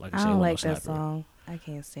wasn't like I I said, it don't wasn't like no that slapper. song. I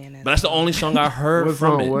can't stand that. But that's the only song I heard What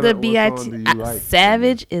from song? it. What- The song do you BIT like?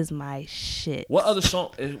 Savage is my shit. What other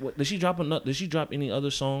song? Did she drop? Did she drop any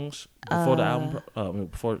other songs before the album?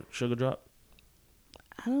 Before Sugar drop?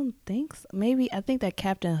 I don't think so. Maybe I think that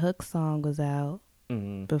Captain Hook song was out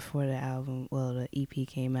Mm-hmm. before the album. Well, the EP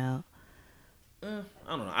came out. I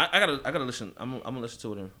don't know. I gotta listen. I'm gonna listen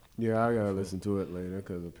to it. And Yeah, I gotta listen to it later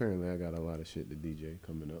because apparently I got a lot of shit to DJ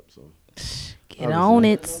coming up. So Get on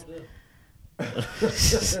it.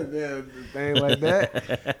 yeah, thing like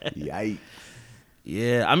that. Yikes.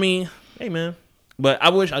 yeah, I mean, hey man. But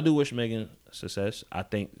I do wish Megan success. I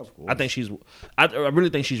think she's. I really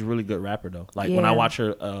think she's a really good rapper though. Like when I Yeah. watch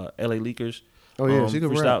her LA Leakers. Oh, yeah, she can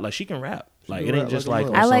freestyle, rap. like she can rap. She Like can it ain't rap just like a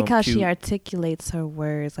like. mother. I like some how cute- she articulates her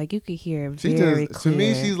words. Like you could hear it She very just clear. to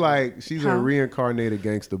me, she's a Huh? reincarnated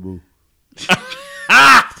Gangsta Boo.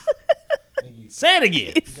 Say it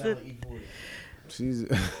again. She's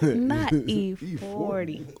not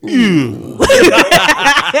E40.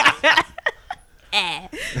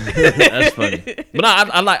 That's funny. But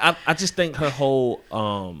I just think her whole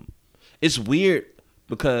it's weird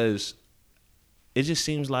because it just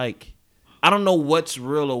seems like I don't know what's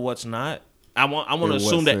real or what's not. I want to what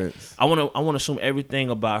assume that sense? I want to assume everything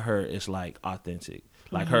about her is like authentic.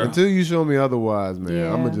 Like her Until you show me otherwise, man,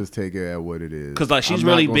 Yeah. I'm gonna just take it at what it is. cuz like she's I'm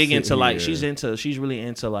not really gonna big sit into like here. she's really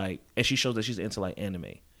into like and she shows that she's into like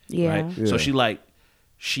anime. Yeah. Right? Yeah. So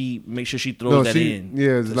she makes sure she throws that in.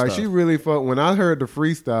 Yeah, it's like she really fuck. When I heard the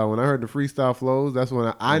freestyle flows, that's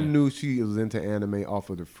when I knew she was into anime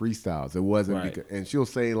off of the freestyles. It wasn't because, and she'll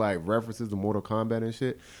say like references to Mortal Kombat and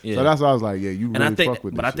shit. Yeah. So that's why I was like, yeah, you really fuck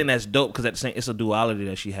with this. But I think that's dope because at the same, it's a duality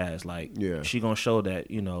that she has. Like, she gonna show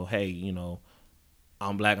that, you know, hey, you know,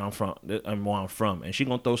 I'm black, I'm from where I'm from, and she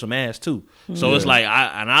gonna throw some ass too. So it's like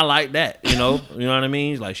I like that, you know what I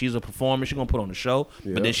mean? Like she's a performer, she gonna put on the show,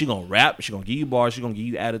 but then she gonna rap, she gonna give you bars, she gonna give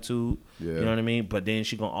you attitude, you know what I mean? But then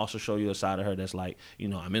she gonna also show you a side of her that's like, you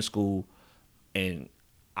know, I'm in school and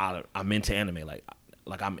I'm into anime,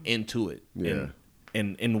 like I'm into it,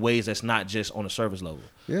 in ways that's not just on a service level.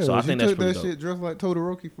 Yeah, so I think that's pretty dope. Shit dressed like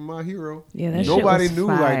Todoroki from My Hero. Yeah, that nobody shit was knew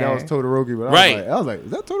fire. like that was Todoroki, but I was like,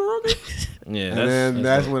 is that Todoroki? Yeah, and then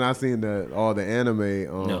that's when I seen all the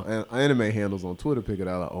anime handles on Twitter pick it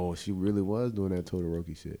out. Like, oh, she really was doing that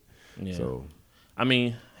Todoroki shit. Yeah. So, I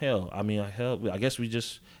guess we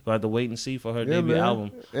just gonna have to wait and see for her debut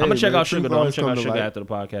album. I'm gonna check out Sugar though. I'm gonna check out Sugar after the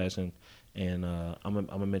podcast, and I'm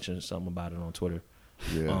gonna mention something about it on Twitter.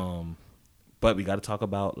 Yeah. But we got to talk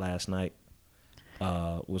about last night.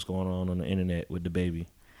 What's going on the internet with the baby?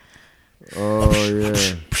 Oh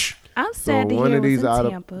yeah. I'm sad to hear it was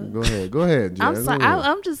in Tampa. Go ahead, Jen. I'm sorry.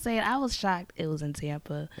 I'm just saying I was shocked it was in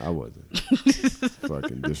Tampa. I wasn't.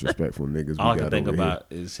 Fucking disrespectful niggas. All I can think about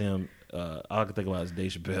is him. All I can think about is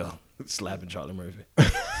Dave Chappelle slapping Charlie Murphy.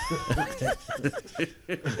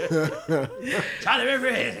 Charlie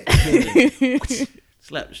Murphy.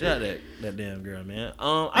 Slap the shit out of that damn girl, man.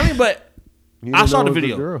 But I saw the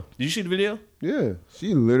video. Did you see the video? Yeah,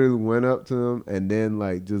 she literally went up to him and then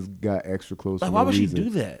like just got extra close. Like, why would she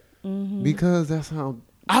do that? Mm-hmm. Because that's how.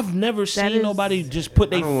 I've never seen nobody just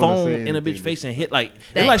put their phone in a bitch face and hit like.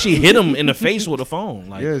 It's like she hit him in the face with a phone.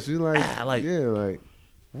 Like, yeah, she's like,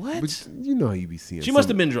 what? But you know you be seeing. She must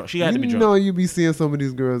have been drunk. She had to be drunk. You know you be seeing some of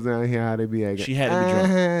these girls down here how they be acting. She had to be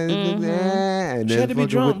drunk. And she had to be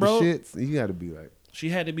drunk, bro. Shits, you got to be like. She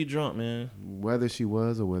had to be drunk, man. Whether she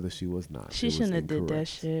was or whether she was not. She shouldn't have did that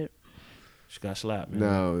shit. She got slapped, man.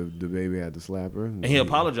 No, the baby had to slap her. And he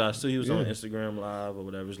apologized too. He was on Instagram Live or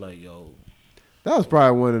whatever. It's like, yo. That was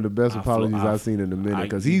probably one of the best apologies I've seen in a minute.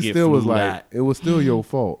 Because he still was like, it was still your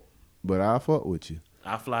fault. But I fuck with you.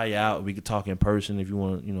 I'll fly you out. We could talk in person if you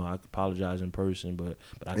want. You know, I could apologize in person. But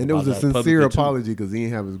I and it was a sincere apology because he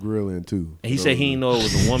didn't have his grill in too. And he said he didn't know it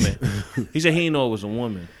was a woman. He said he didn't know it was a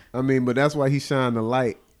woman. I mean, but that's why he shined the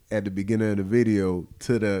light at the beginning of the video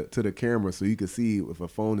to the camera so you can see if a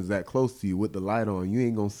phone is that close to you with the light on, you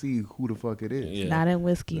ain't gonna see who the fuck it is. Yeah. Not in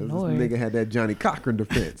Whiskey North. This nigga had that Johnny Cochran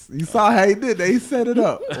defense. You saw how he did that. He set it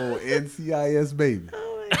up on NCIS baby.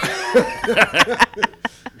 Oh my God.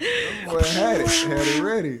 Boy had it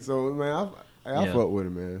ready. So man, I fuck with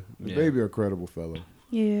him, man. The baby a credible fellow.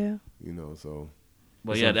 Yeah. You know, so.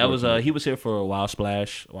 But yeah, that was he was here for a Wild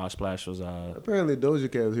Splash. Wild Splash was apparently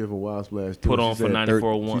Doja Cat was here for Wild Splash too. Put on for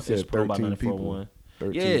 94.1. She said 13 people.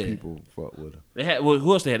 13 people fuck with her. They had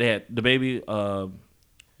who else they had? They had the baby,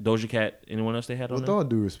 Doja Cat. Anyone else they had on there? With all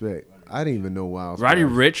due respect, I didn't even know Wild Splash. Roddy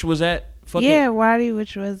Ricch was at. Roddy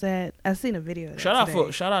Ricch was at. I seen a video. Shout out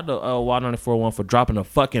to Wild 94.1 for dropping a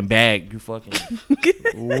fucking bag. You fucking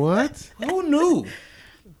what? Who knew?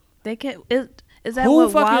 They can't. Is that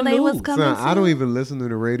what Wale was coming to? I don't even listen to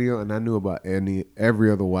the radio, and I knew about every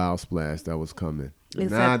other Wild Splash that was coming.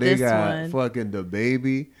 Except now they got fucking the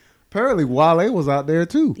baby. Apparently Wale was out there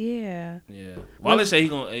too. Yeah. Wale said he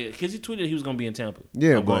gonna because he tweeted he was gonna be in Tampa.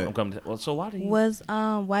 Yeah, I'm coming. So why did he? Was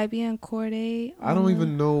YBN Cordae? I don't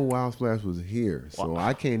even know Wild Splash was here, so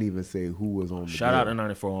I can't even say who was on the Shout out to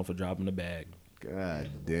 94.1 for dropping the bag. God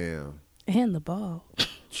damn. And the ball.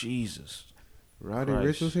 Jesus. Roddy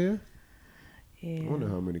Ricch was here? Yeah. I wonder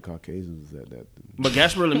how many Caucasians was at that. But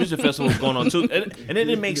Gasparilla Music Festival was going on too, and it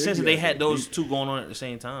didn't make sense that they had those two going on at the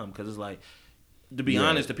same time because it's like, to be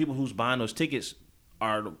honest, the people who's buying those tickets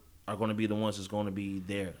are going to be the ones that's going to be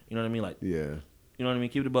there. You know what I mean? Like, you know what I mean?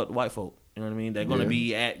 Keep it about the white folk. You know what I mean? They're going to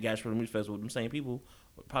be at Gasparilla Music Festival. Them same people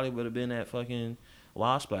probably would have been at fucking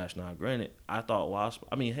Wild Splash. Now, granted, I thought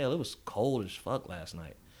hell, it was cold as fuck last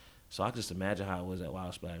night, so I just imagine how it was at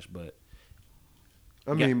Wild Splash, but.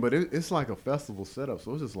 I mean, but it's like a festival setup,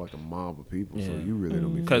 so it's just like a mob of people. So you really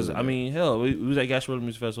don't be. Because I mean, hell, we was at Gasparilla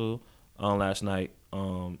Music Festival last night.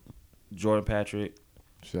 Jordan Patrick,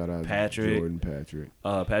 shout out Patrick, Jordan Patrick,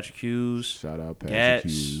 Patrick Hughes, shout out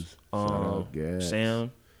Patrick Hughes, shout out Gats,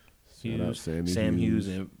 Sam Hughes, shout out Sam Hughes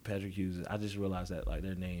and Patrick Hughes. I just realized that like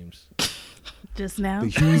their names Just now. The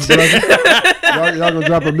Hughes Brothers. y'all gonna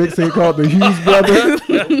drop a mixtape called The Hughes Brothers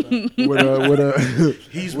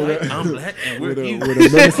He's white, I'm black, and we're Hughes. with a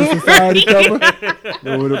Menace to Society cover.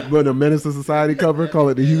 with a Menace to Society cover. Call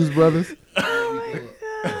it The Hughes Brothers.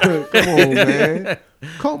 Come on, man.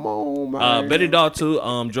 Come on, man. Betty Doll too.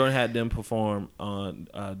 Jordan had them perform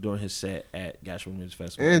during his set at Gashville Music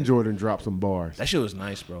Festival. And Jordan dropped some bars. That shit was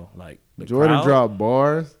nice, bro. Like Jordan dropped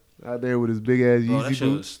bars out there with his big ass Yeezy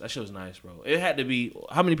boots. That shit was nice, bro. It had to be.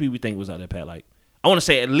 How many people you think was out there, Pat? Like, I want to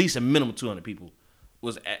say at least a minimum 200 people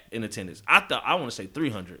was in attendance. I want to say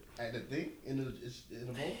 300. At the thing in the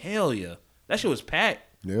boat. Hell yeah, that shit was packed.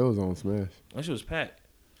 Yeah, it was on Smash. That shit was packed.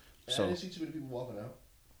 So I didn't see too many people walking out.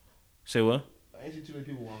 Say what? I didn't see too many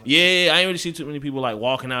people walking out. Yeah, I ain't really see too many people like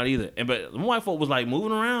walking out either. But the white folk was like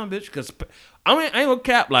moving around, bitch. Cause I ain't gonna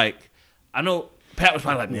cap. Like, I know Pat was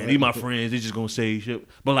probably like, man, these my friends. They just gonna say shit.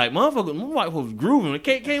 But like, motherfuckers, my white folks was grooving. The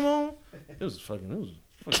cake came on. It was fucking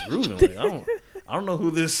grooving. Like, I don't know who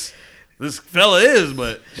this fella is,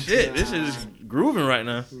 but shit, this shit is grooving right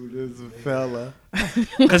now. Who this fella?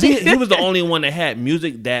 Cause he was the only one that had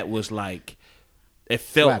music that was like, it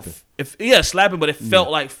felt slapping, but it felt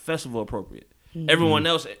like festival appropriate. Mm-hmm. Everyone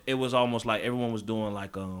else, it was almost like everyone was doing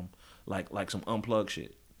like some unplugged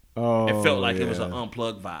shit. Oh, it felt like it was an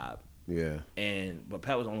unplugged vibe. Yeah. But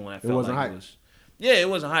Pat was the only one that felt wasn't like hype. it was. Yeah, it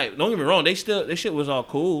wasn't hype. Don't get me wrong. This shit was all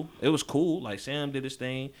cool. It was cool. Like Sam did his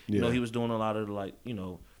thing. Yeah. You know, he was doing a lot of like, you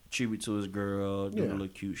know, tribute to his girl, doing a little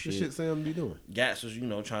cute shit. The shit Sam be doing. Gats was, you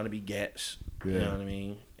know, trying to be Gats. Yeah. You know what I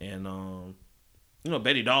mean? And you know,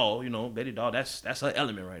 Betty Doll, that's her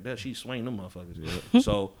element right there. She swing them motherfuckers. Yeah.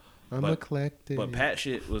 So I'm eclectic. But Pat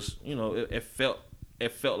shit was, you know, it felt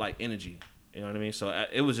like energy. You know what I mean? So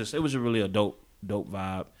it was really a dope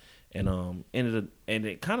vibe. And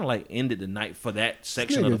it kind of like ended the night for that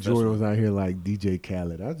section of the festival. Jordan was out here like DJ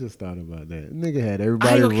Khaled. I just thought about that. Nigga had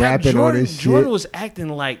everybody rapping on his shit. Jordan was acting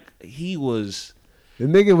like he was. The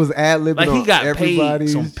nigga was ad-libbing like he got paid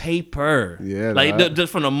some paper. Yeah, like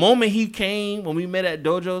from the moment he came when we met at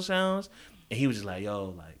Dojo Sounds, and he was just like,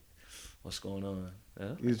 "Yo, like, what's going on?"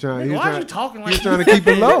 He was trying. Why are you talking like? He was trying to keep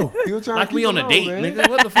it low. He was trying like to keep we on a date, man. nigga.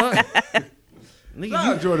 What the fuck?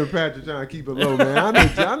 Nigga, Jordan Patrick trying to keep it low, man.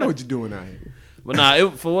 I know what you're doing out here. But nah,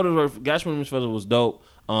 for what it was, Gashville Music Festival was dope.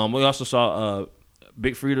 We also saw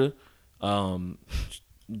Big Frida.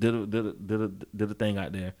 Did a thing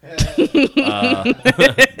out there.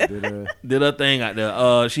 Did a thing out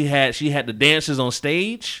there. She had the dancers on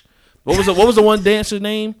stage. What was the one dancer's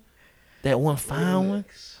name? That one fine one?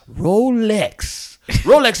 Rolex.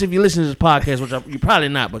 Rolex, if you listen to this podcast, which you probably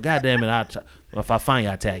not, but goddamn it, if I find you,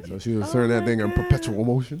 I'll tag you. So she was turning that thing in perpetual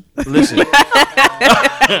motion. Listen.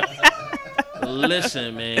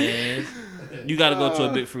 Listen, man. You got to go to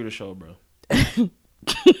a Big Frida show, bro.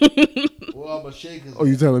 Well, I'm a shaker. Oh,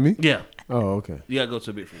 you telling me? Yeah. Oh, okay. You got to go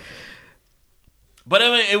to a Big Frida show. But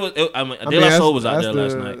I mean, De La Soul was out there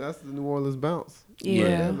last night. That's the New Orleans bounce.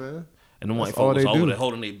 Yeah, man. And the white folks was over there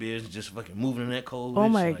holding their beers, just fucking moving in that cold. Oh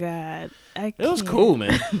bitch. my like, god, it was cool,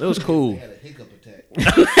 man. It was cool. They had a hiccup attack.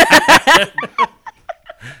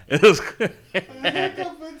 It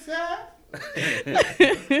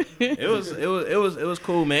was. It was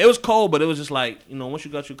cool, man. It was cold, but it was just like, you know, once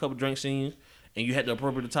you got your couple drinks in you and you had the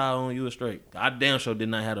appropriate attire on, you were straight. I damn sure did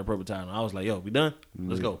not have the appropriate attire on. I was like, yo, we done?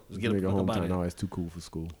 Let's go. Let's get a fuck about it. No, it's too cool for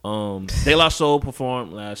school. De La Soul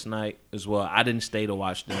performed last night as well. I didn't stay to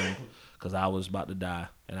watch them because I was about to die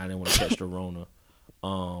and I didn't want to catch the Rona.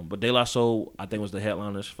 But De La Soul, I think, was the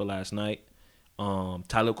headliners for last night.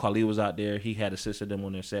 Talib Kweli was out there. He had assisted them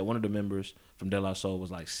on their set. One of the members from De La Soul was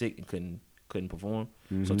like sick and couldn't perform.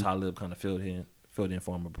 Mm-hmm. So Talib kind of filled in for him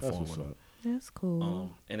to perform with him. That's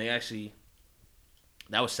cool. And they actually,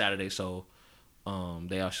 that was Saturday, so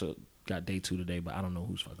they also got day 2 today, but I don't know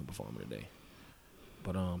who's fucking performing today.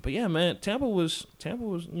 But yeah, man, Tampa was had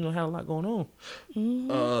a lot going on.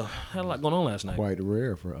 Mm-hmm. Had a lot going on last night. Quite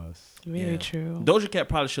rare for us. Very true. Doja Cat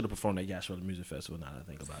probably should have performed at Gashville Music Festival. Now that I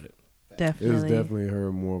think about it, definitely. It was definitely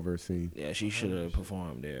her more of her scene. Yeah, she should have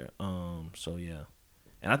performed there. So yeah,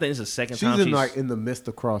 and I think it's the second she's time she's in the midst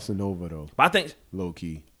of crossing over though. But I think low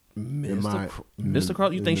key. Mr.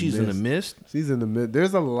 Cross, you think she's in the mist? She's in the mist.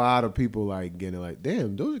 There's a lot of people like getting like,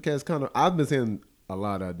 damn, Doja Cat's kind of. I've been seeing a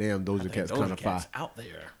lot of damn Doja Cat's kind of fire out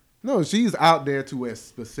there. No, she's out there to a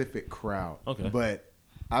specific crowd. Okay, but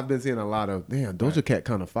I've been seeing a lot of damn Doja Cat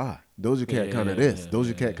kind of fire. Doja Cat kind of this.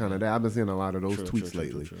 Doja Cat kind of that. I've been seeing a lot of those tweets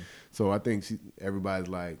lately. True. So I think everybody's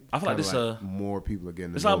like. I feel like this. More people are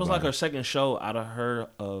getting. It's almost like her second show out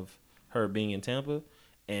of her being in Tampa.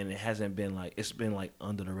 And it hasn't been like, it's been like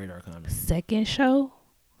under the radar kind of. Second show?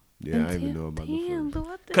 Yeah, I didn't even know about the Damn, first. but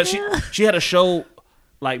what the Because hell? she had a show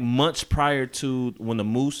like months prior to when the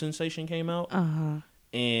Moose sensation came out,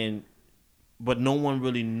 but no one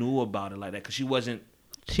really knew about it like that because she wasn't.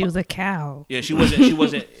 She was a cow. Yeah, she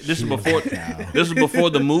wasn't. This is before. This was before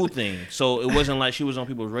the Moose thing, so it wasn't like she was on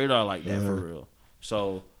people's radar like that for real.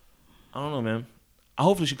 So I don't know, man.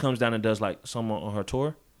 Hopefully she comes down and does like some on her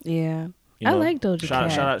tour. Yeah. You I know? like Doja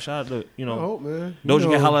Cat. Shout out to I hope, man.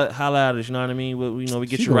 Doja Cat holla at us. You know what I mean? We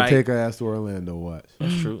get she you gonna right. take her ass to Orlando. Watch.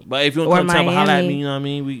 That's true. But if you Or want to come tell holla at Miami. me, you know what I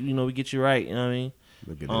mean? We get you right. You know what I mean?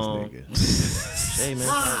 Look at this nigga. Hey man,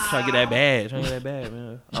 try to get that bad. Try to get that bad,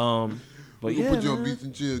 man. But yeah, Put you on man. Beats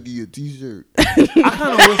and Chill, give you a T-shirt. I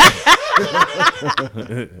kind of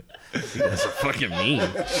wish. That's fucking mean.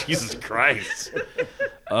 Jesus Christ.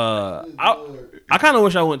 I kind of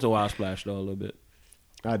wish I went to Wild Splash though a little bit.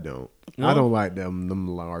 I don't. No? I don't like them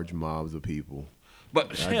large mobs of people.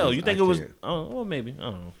 But hell, just- you think I it was? can't. Well, maybe.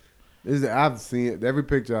 I don't know. I've seen every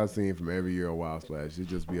picture I've seen from every year of Wild Splash. It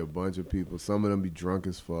just be a bunch of people. Some of them be drunk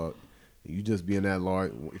as fuck. You just be in that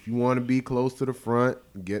large. If you want to be close to the front,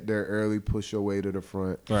 get there early. Push your way to the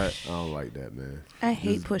front. Right. I don't like that, man. I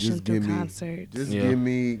hate Just- pushing just through give me- concerts. Just Yeah.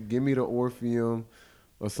 give me the Orpheum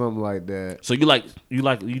or something like that. So you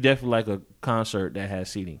definitely like a concert that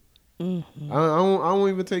has seating. I don't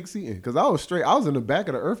even take seating because I was straight. I was in the back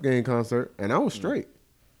of the Earth Gang concert and I was straight.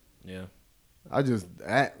 Yeah. I just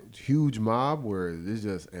that huge mob where it's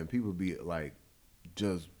just and people be like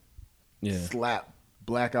just Yeah. slap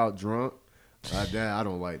blackout drunk. I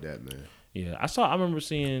don't like that, man. Yeah. I remember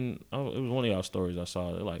seeing. Oh, it was one of y'all stories I saw.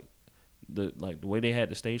 Like the way they had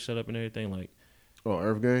the stage set up and everything. Like Oh,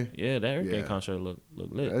 Earth Gang. yeah, that Earth Gang Yeah. concert looked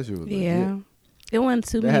lit. That shit was Yeah. legit. It wasn't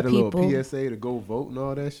too They many had a people. little PSA to go vote and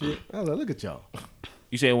all that shit. I was like, look at y'all.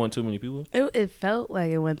 You say it wasn't too many people? It felt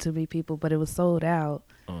like it went too many people, but it was sold out.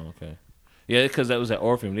 Oh, okay. Yeah, because that was at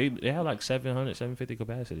Orpheum. They had like 700, 750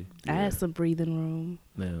 capacity. I had some breathing room.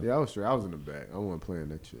 Yeah, I was straight. I was in the back. I wasn't playing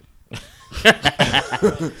that shit.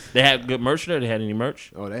 They had good merch there. They had any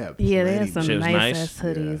merch? Oh, they had Yeah, they had plenty some Shit was nice nice. ass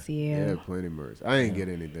hoodies. They Yeah. had plenty merch. I ain't get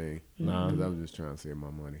anything Nah. because I was just trying to save my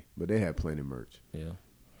money. But they had plenty merch. Yeah.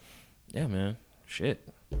 Yeah, man. Shit.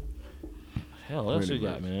 Hell, what else Plenty we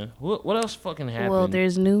got, merch. man? What else fucking happened? Well,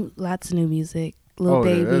 there's lots of new music. Lil Oh,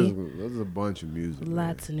 Baby, there's a bunch of music. man.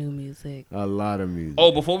 lots of new music. A lot of music.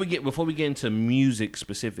 Oh, before we get into music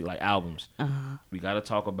specific, like albums, Uh-huh. we got to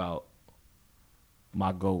talk about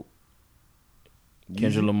my GOAT,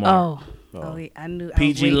 Kendrick Lamar. Oh, yeah, I knew. I was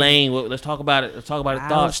PG waiting. Lane. Let's talk about it. Let's talk about it. I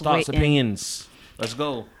Thoughts, was waiting. opinions. Let's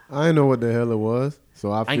go. I didn't know what the hell it was,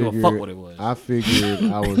 so I ain't figured. gonna fuck what it was. I figured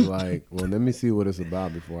I was like, well, let me see what it's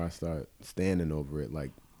about before I start standing over it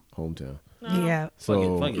like hometown. Yeah.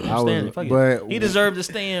 So fuck it. I I'm was, standing. Fuck but it. He deserved to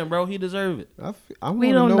stand, bro. He deserved it. I We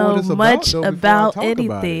wanna don't know what know it's much about, though, before I about talk about it,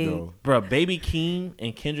 anything. though. Bro, Baby Keem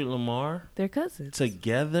and Kendrick Lamar They're cousins.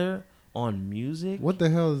 together on music. What the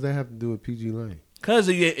hell does that have to do with PG Lane? Because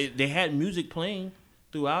they had music playing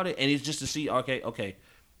throughout it, and it's just to see, okay.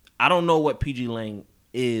 I don't know what PG Lane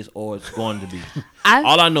is or it's going to be.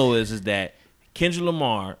 All I know is that Kendrick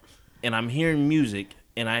Lamar, and I'm hearing music,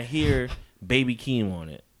 and I hear Baby Keem on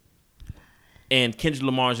it. And Kendrick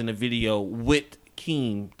Lamar's in the video with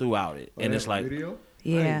Keem throughout it. And it's like, video?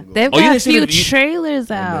 Yeah, go. they've Oh, you got a didn't see few the- you- trailers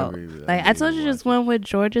out. never even- I Like I didn't told even you, just watch one with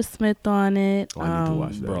Georgia Smith on it. Oh, I need to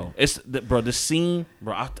watch that. bro, the scene,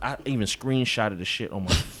 bro, I even screenshotted the shit on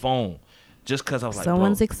my phone just because I was like,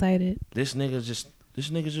 Someone's bro, excited. this nigga's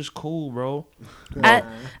just cool, bro. I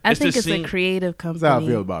It's think the it's scene- a creative That's how I feel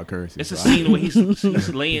company. about Currency. It's a so scene where he's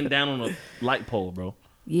laying down on a light pole, bro.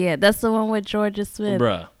 Yeah, that's the one with Georgia Smith.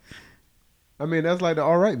 Bruh. I mean, that's like the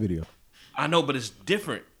All Right video. I know, but it's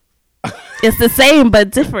different. It's the same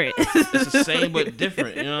but different. It's the same but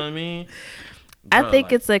different. You know what I mean? I Bruh, think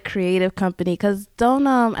like, it's a creative company because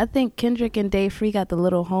I think Kendrick and Dave Free got the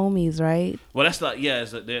little homies, right? well, that's like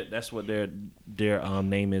that's what their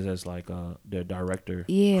name is as like their director.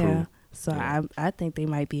 Yeah. crew. So Yeah. I think they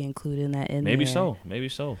might be including that in Maybe there. maybe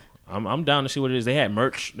so. I'm down to see what it is. They had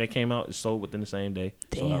merch that came out. It sold within the same day.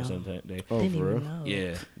 Sold out Damn. the same day. Oh, Didn't for even real? know.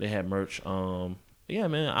 Yeah, they had merch. Yeah,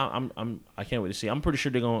 man, I can't wait to see. I'm pretty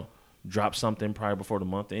sure they're gonna drop something probably before the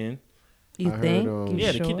month end. You I heard, think? um, You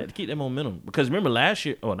Yeah, sure? to keep that momentum. Because remember last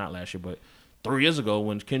year, oh not last year, but 3 years ago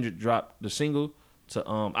when Kendrick dropped the single to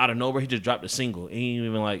out of nowhere, he just dropped a single. He ain't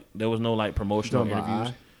even like there was no like promotional You talking about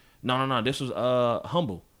interviews. No. This was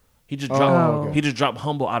Humble. He just Oh, dropped okay. he just dropped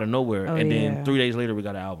Humble out of nowhere, Oh, and yeah. then 3 days later we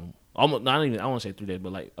got an album. Almost not even I want to say 3 days,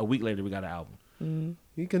 but like a week later we got an album.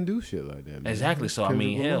 He can do shit like that, man. Exactly. So I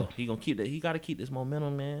mean, Kendrick hell, he gonna keep that. He got to keep this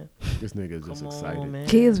momentum, man. Lamar. This nigga is just Come excited. on, man.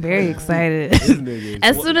 He is very excited. This nigga is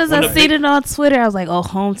As soon as when I the seen big- it on Twitter, I was like, "Oh,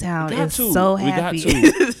 hometown is so happy." We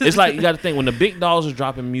got to. It's like you got to think when the big dogs are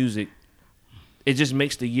dropping music, it just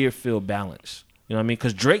makes the year feel balanced. You know what I mean?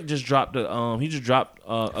 Because Drake just dropped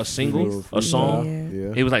a single, a song.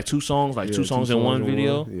 Yeah. It was like two songs in one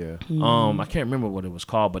video. Yeah. I can't remember what it was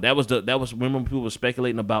called, but that was remember people were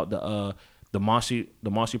speculating about the Marcy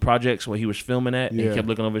projects where he was filming at and he Yeah. kept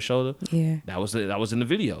looking over his shoulder. Yeah. That was in the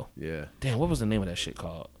video. Yeah. Damn, what was the name of that shit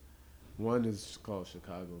called? One is called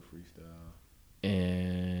Chicago Freestyle.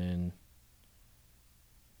 And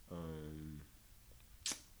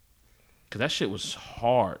cause that shit was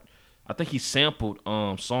hard. I think he sampled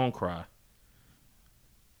Song Cry.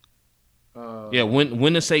 Yeah,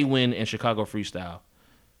 when to say when and Chicago Freestyle.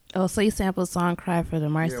 Oh, so you sampled "Song Cry" for the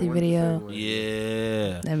Marcy When to video? Say When.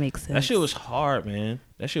 Yeah. That makes sense. That shit was hard, man.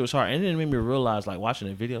 That shit was hard. And it made me realize, like, watching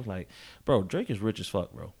the video, like, bro, Drake is rich as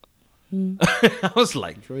fuck, bro. I was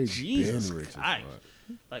like, Drake Jesus been rich as Christ.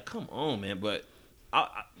 fuck. Like, come on, man. But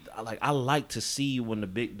I like to see when the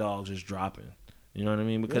big dogs is dropping. You know what I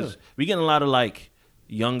mean? Because we getting a lot of, like,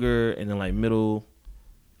 younger and then, like, middle.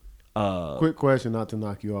 Quick question, not to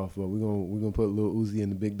knock you off, but we're gonna put Lil Uzi in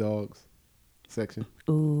the big dogs section.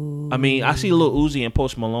 Ooh. I mean, I see Lil Uzi and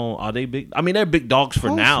Post Malone. Are they big? I mean, they're big dogs for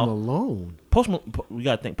now. Malone. We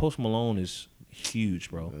gotta think Post Malone is huge,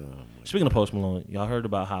 bro. Speaking of Post Malone, y'all heard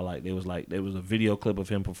about how there was a video clip of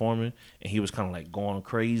him performing and he was kind of like going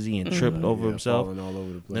crazy and tripped over himself. Falling all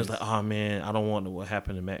over the place. And it's like, oh man, I don't want what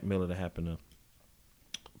happened to Mac Miller to happen to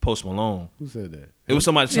Post Malone. Who said that? It was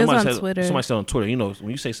somebody. It was on said, Twitter. Somebody said on Twitter. You know,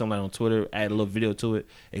 when you say something on Twitter, add a little video to it,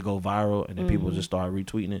 it go viral, and then people just start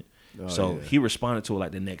retweeting it. Oh, So yeah. he responded to it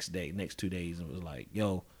like the next 2 days, and was like,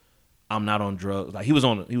 "Yo, I'm not on drugs." Like he was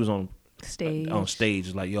on Stage. on stage.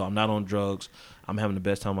 It's like, "Yo, I'm not on drugs. I'm having the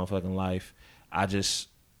best time of my fucking life.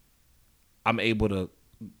 I'm able to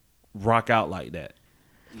rock out like that."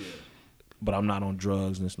 Yeah. But I'm not on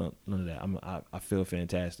drugs, and it's not none of that. I feel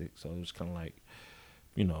fantastic. So it was kind of like,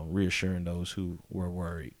 you know, reassuring those who were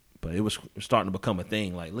worried. But it was starting to become a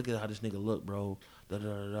thing. Like, look at how this nigga look, bro. Da da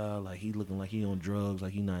da da. Like he looking like he on drugs.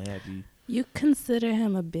 Like he not happy. You consider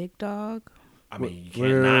him a big dog? I mean, you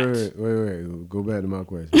can't not. Wait. Go back to my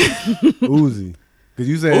question. Uzi, because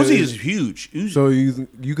you said Uzi is huge. Uzi, So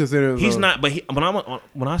you consider he's not. But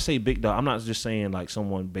when I say big dog, I'm not just saying like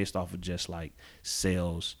someone based off of just like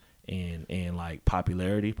sales and like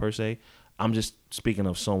popularity per se. I'm just speaking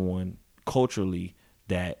of someone culturally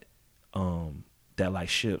that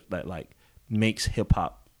like makes hip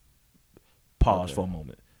hop pause for a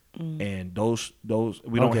moment. And those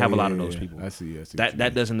we don't have a lot of those people. I see.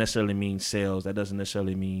 That doesn't necessarily mean sales. That doesn't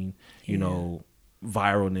necessarily mean you know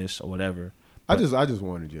viralness or whatever. I just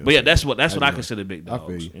wanted you. But yeah, that's what I consider big I dogs.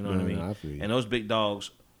 feel you. You know what I mean? I feel you. And those big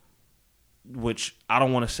dogs, which I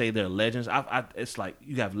don't want to say they're legends. It's like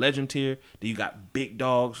you have legend tier, then you got big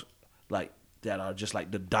dogs like that are just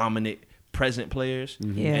like the dominant present players,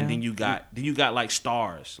 Yeah. and then you got like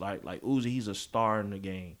stars like Uzi. He's a star in the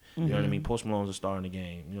game. You know what I mean? Post Malone's a star in the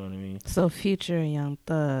game. You know what I mean? So Future and Young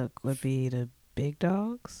Thug would be the big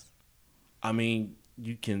dogs? I mean,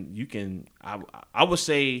 you can. I would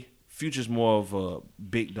say Future's more of a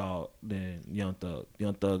big dog than Young Thug.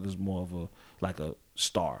 Young Thug is more of a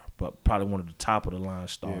star, but probably one of the top of the line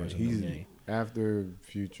stars in the he's game. after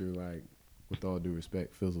Future. Like, with all due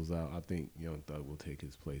respect, fizzles out. I think Young Thug will take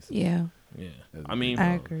his place. Yeah. Yeah, As I mean,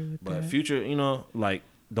 I agree with but that. Future, you know, like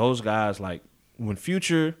those guys, like when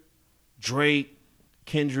Future, Drake,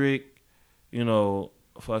 Kendrick, you know,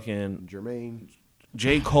 fucking Jermaine.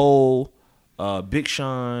 J. Cole, Big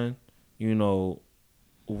Sean, you know,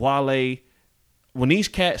 Wale. When these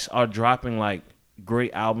cats are dropping like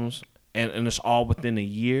great albums and it's all within a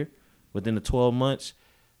year, within the 12 months,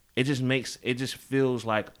 it just feels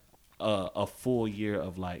like a full year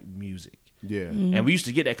of like music. Yeah. And we used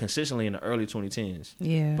to get that consistently in the early 2010s.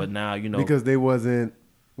 Yeah. But now, you know, Because they wasn't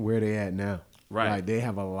where they at now. Right. Like, they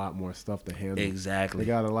have a lot more stuff to handle. exactly. They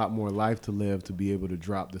got a lot more life to live to be able to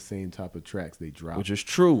drop the same type of tracks they drop. Which is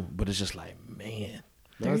true, but it's just like, man,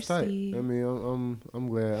 That's tight. Thirsty. I mean, I'm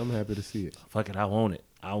glad. I'm happy to see it. fuck it, I want it.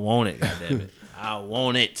 I want it, goddammit. I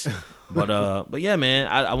want it. But yeah, man,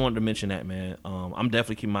 I wanted to mention that, man. I'm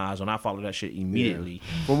definitely keeping my eyes on. I follow that shit immediately.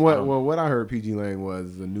 From what I heard, PG Lang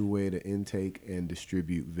was a new way to intake and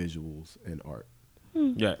distribute visuals and art.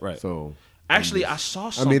 Yeah, right. So Actually, I saw I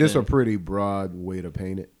something. mean, it's a pretty broad way to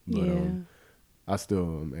paint it, but Yeah. I still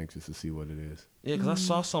am anxious to see what it is. Yeah, because I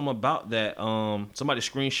saw something about that. Somebody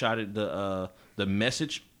screenshotted the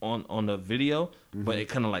message on the video, but it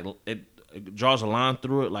kind of like it draws a line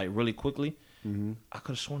through it like really quickly. Mm-hmm. I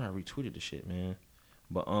could have sworn I retweeted the shit, man.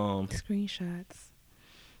 But Screenshots.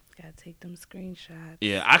 Gotta take them screenshots.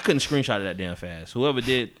 yeah, I couldn't screenshot it that damn fast. Whoever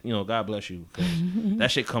did, God bless you, 'cause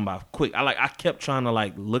that shit come by quick. I kept trying to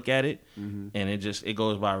like look at it, and it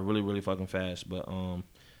goes by really really fucking fast. But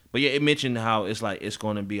yeah, it mentioned how it's like it's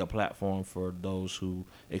going to be a platform for those who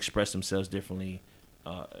express themselves differently,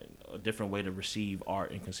 a different way to receive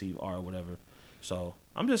art and conceive art or whatever. So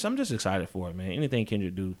I'm just excited for it, man. Anything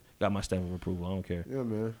Kendrick do got my stamp of approval. I don't care. Yeah,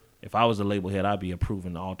 man. If I was the label head, I'd be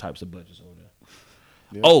approving all types of budgets over there.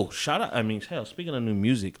 Yeah. Oh, shout out! I mean, hell. Speaking of new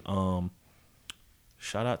music,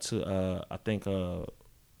 shout out to I think I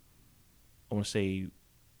want to say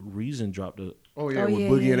Reason dropped a. Oh yeah, Oh, with yeah,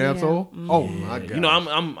 Boogie yeah, and yeah. Absol. Mm. Oh my god.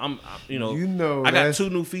 I'm I got that's- 2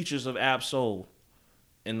 new features of Absol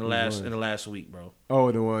in the Which last week, bro.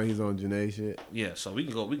 Oh, the one he's on Janae shit. Yeah, so we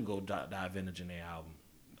can go dive into Janae album.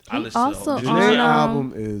 I He listen also to Janae on,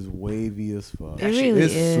 album is wavy as fuck. It really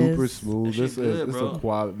it's is. super smooth. That shit It's good, it's bro. a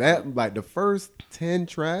quality. That like the first 10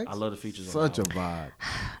 tracks. I love the features on Such the a vibe.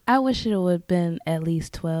 I wish it would have been at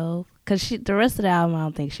least 12. Because the rest of the album, I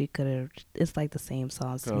don't think she could have. It's like the same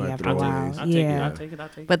songs to Kinda me like after a throwaway. while. I Yeah. take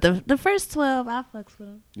it. But the first 12, I fucks with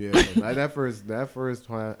them. Yeah, like that first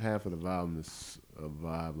half of the album is a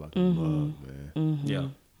vibe like a bug, man. Yeah,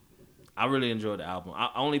 I really enjoyed the album. I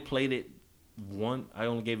only played it I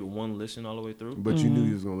only gave it one listen all the way through. But you knew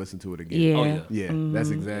you was gonna listen to it again. Yeah. Oh yeah. Yeah,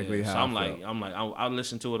 that's exactly Yeah, how so I I'm felt. I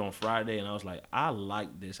listened to it on Friday and I was like, I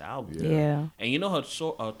like this album. Yeah. And you know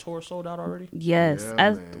her tour sold out already? Yes.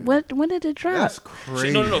 Yeah, man. When did it drop? That's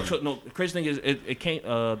crazy. No. Crazy thing is it can't.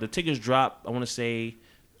 The tickets dropped. I want to say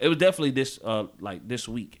it was definitely this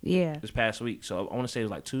week. Yeah. This past week. So I want to say it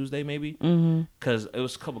was like Tuesday maybe. Because it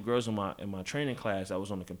was a couple girls in my training class that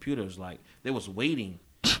was on the computers. Like they was waiting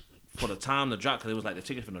for the time to drop because it was like the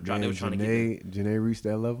tickets for the drop. Man, They were trying to get. Janae reached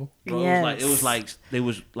that level. Bro, Yes. it was like they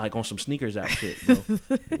was like on some sneakers out shit, bro.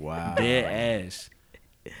 Wow. Dead ass.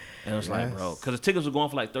 And I was like, Yes. bro, because the tickets were going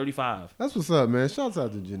for like $35. That's what's up, man. Shouts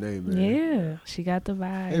out to Janae, man. Yeah. She got the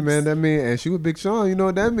vibes. Hey, man, that mean, and she with Big Sean. You know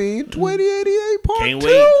what that mean? 2088 part Can't 2.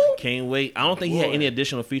 wait. Can't wait. I don't think he had Boy. any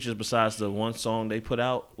additional features besides the one song they put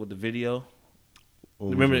out with the video. Oh,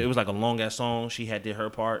 Remember, it was like a long ass song. She did her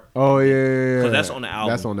part. Oh, yeah. 'Cause that's on the album.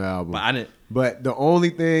 That's on the album. But I didn't. But the only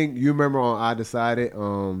thing you remember on I Decided,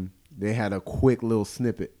 they had a quick little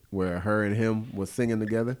snippet where her and him was singing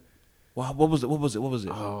together. Wow, what was it? What was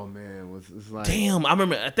it? Oh man, it's like Damn, I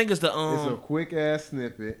remember. I think it's the it's a quick ass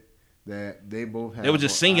snippet that they both had. They were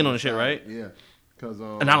just singing on the shit, right? Yeah, because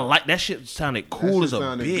and I like that shit. Sounded cool as a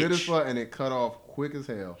sounded good as bitch. fuck, and it cut off quick as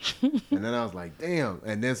hell. And then I was like, damn.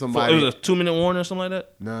 And then So somebody, it was a 2-minute warning or something like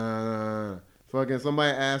that. nah. Fucking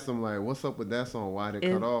somebody asked him like, "What's up with that song? Why did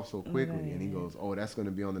it cut off so quickly?" And he goes, "Oh, that's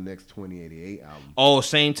gonna be on the next 2088 album." Oh,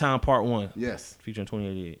 Same Time Part 1, Yes. featuring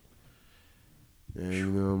 2088. And you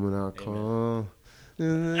know when I call.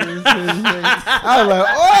 I was like,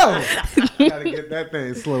 oh, gotta get that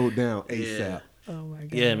thing slowed down ASAP. Oh my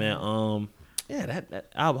god. Yeah, man. Yeah, that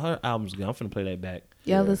album, her album's good. I'm finna play that back.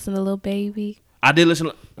 Y'all listen to Lil Baby? I did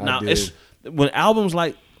listen. I Now did. it's when albums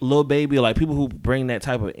like Lil Baby, like people who bring that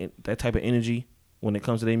type of energy when it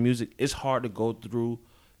comes to their music, it's hard to go through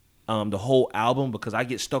the whole album because I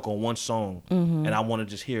get stuck on one song and I want to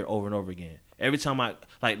just hear it over and over again. Every time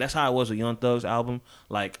that's how it was with Young Thug's album.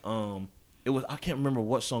 Like it was, I can't remember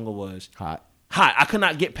what song it was. Hot. I could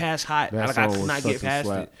not get past Hot. That I song could was not such get a past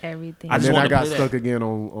slap. it. Everything. I And just then I wanted to got play stuck that. again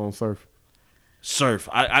on Surf. Surf.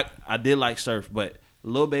 I did like Surf, but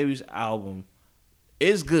Lil Baby's album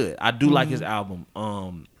is good. I do like his album.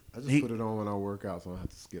 I just He- put it on when I work out, so I don't have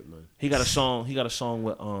to skip nothing. He got a song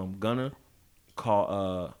with Gunna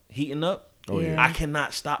called Heating Up. Oh, yeah. I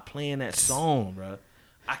cannot stop playing that song, bro.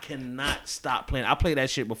 I cannot stop playing. I played that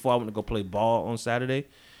shit before I went to go play ball on Saturday.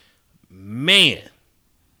 Man,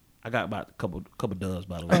 I got about a couple dubs,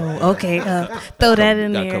 by the way. Oh, okay. Throw that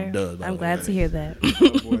in got a there. couple dubs, by I'm the glad way. to hear that. Boy,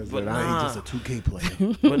 said, I nah. ain't just a 2K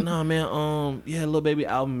player. But nah, man, yeah, Lil Baby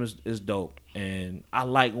album is dope, and I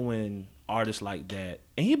like when artists like that,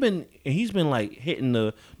 and he's been like hitting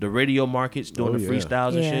the radio markets doing Oh, the yeah.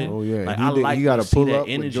 freestyles and Yeah. shit. Oh yeah, like, he, I like he got to to see pull that up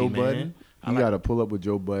with energy, Joe man. Budden. I He like- got to pull up with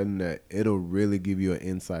Joe Budden. That it'll really give you an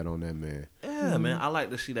insight on that man. Yeah, man, I like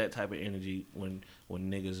to see that type of energy when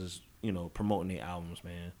niggas is promoting their albums,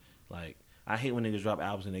 man. Like I hate when niggas drop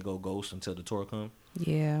albums and they go ghost until the tour come.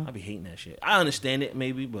 Yeah. I be hating that shit. I understand it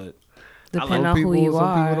maybe, but Depending like on who you some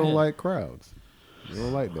are. people don't Yeah. like crowds. You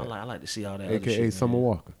don't like that. I like to see all that. other AKA shit, Summer man.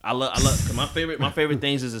 Walker. I love. Cause my favorite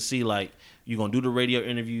things is to see like you're gonna do the radio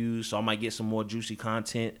interviews, so I might get some more juicy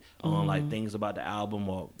content on like things about the album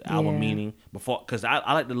or the album meaning before. Cause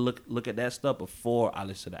I like to look at that stuff before I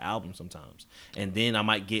listen to the album sometimes, and then I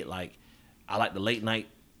might get like I like the late night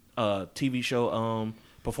TV show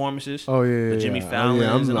performances. Oh yeah, the Jimmy yeah.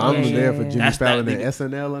 Fallon. I'm there for Jimmy That's Fallon that, and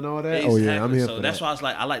SNL and all that. Exactly. Oh yeah, I'm here so for that's that. why I was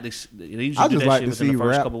like, I like this. They usually I do just that like shit to within see the first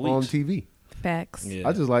rap couple on weeks. TV. Facts. Yeah.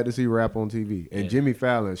 I just like to see rap on TV. And Yeah. Jimmy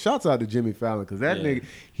Fallon, shouts out to Jimmy Fallon because that Yeah.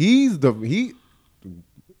 nigga,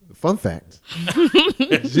 fun fact,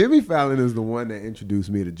 Jimmy Fallon is the one that introduced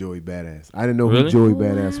me to Joey Badass. I didn't know who Really? Joey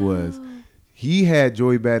Badass was. He had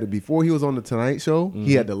Joey Badass before he was on the Tonight Show. Mm-hmm.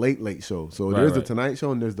 He had the Late Show. So Right, there's the right. Tonight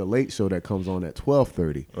Show and there's the Late Show that comes on at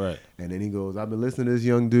 12:30. Right. And then he goes, I've been listening to this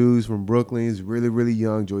young dudes from Brooklyn. He's really, really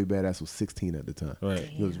young. Joey Badass was 16 at the time. Right.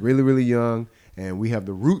 He was really, really young. And we have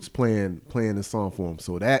the Roots playing the song for him.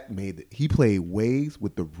 So that he played Waves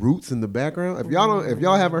with the Roots in the background. If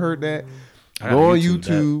y'all haven't heard that, I go gotta on YouTube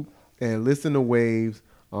YouTube and listen to Waves.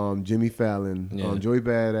 Jimmy Fallon, Yeah. Joey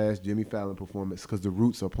Badass, Jimmy Fallon performance because the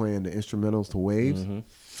Roots are playing the instrumentals to Waves. Mm-hmm.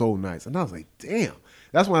 So nice. And I was like, damn.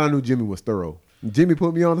 That's when I knew Jimmy was thorough. Jimmy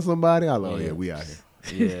put me on to somebody. I was like, oh yeah, we out here.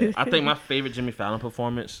 Yeah, I think my favorite Jimmy Fallon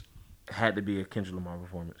performance had to be a Kendrick Lamar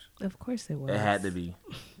performance. Of course it was. It had to be.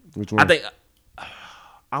 Which one? I think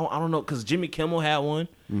I don't know because Jimmy Kimmel had one.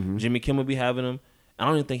 Mm-hmm. Jimmy Kimmel be having them. I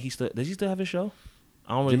don't even think does he still have his show?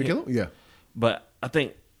 I don't really Jimmy Kimmel? Yeah. But I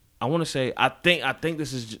think I want to say I think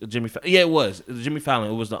this is Jimmy. Yeah, it was Jimmy Fallon.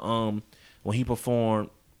 It was the when he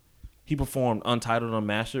performed Untitled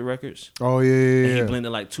Unmastered Records. Oh yeah, yeah, And he yeah.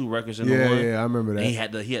 blended like two records into Yeah, one. yeah, I remember that. And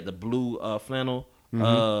he had the blue flannel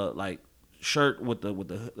Mm-hmm. like shirt with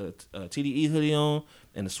the TDE hoodie on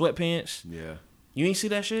and the sweatpants. Yeah. You ain't see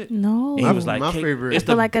that shit? No. And he was like, My favorite- It's I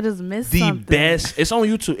feel the, like I just missed the something. best. It's on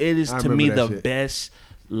YouTube. It is I to me remember the that shit. best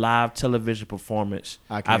live television performance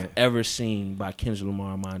I can't. I've ever seen by Kendrick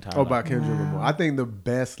Lamar in my entire Oh, life. by Kendrick Lamar. I think the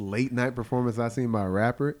best late night performance I've seen by a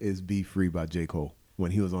rapper is "Be Free" by J. Cole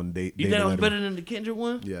when he was on You David think that was Letterman. better than the Kendrick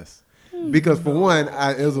one? Yes, because for one,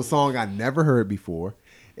 it was a song I never heard before.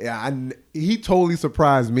 Yeah, he totally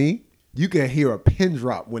surprised me. You can hear a pin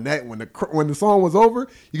drop when the song was over.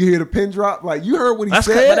 You can hear the pin drop. Like you heard what he But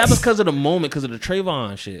said. that was because of the moment, because of the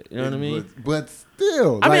Trayvon shit. You know what I mean? But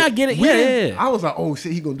still, I mean, like, I get it. we Yeah, didn't- yeah. I was like, oh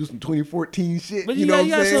shit, he gonna do some 2014 shit. But you know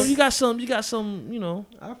what I'm saying? you got some, you know.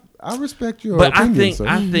 I respect your But opinion, sir.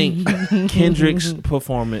 I think Kendrick's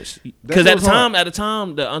performance, because That's at what's the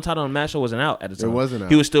time, the Untitled Unmastered wasn't out at the time. It wasn't out.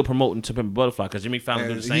 He was still promoting To Pimp a Butterfly because Jimmy Fallon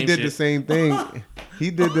did And the same he did shit. the same thing.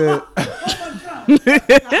 He did the.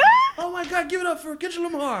 Oh my God, give it up for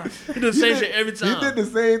Kendrick Lamar. He did the same He shit every time. He did the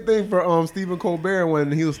same thing for Stephen Colbert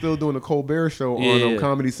when he was still doing the Colbert show on Yeah.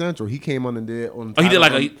 Comedy Central. He came on and did on. Oh, he did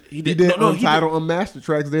like he did Untitled Unmastered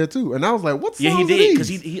tracks there too, and I was like, "What songs Yeah, he are did because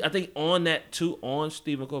these? he I think on that too on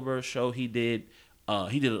Stephen Colbert's show he did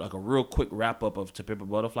like a real quick wrap up of To Pimp a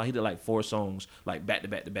Butterfly. He did like 4 songs like back to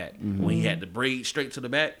back to back when he had the braid straight to the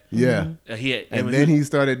back. Yeah. He had And then he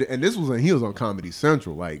started, and this was when he was on Comedy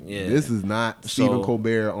Central. Like Yeah. this is not Stephen So,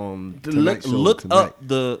 Colbert on Tonight Show look tonight.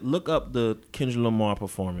 up the Kendrick Lamar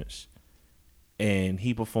performance, and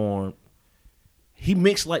he performed. He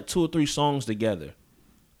mixed like 2 or 3 songs together.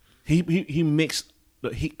 He mixed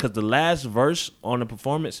because the last verse on the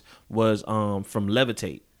performance was from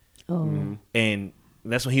Levitate. Oh. And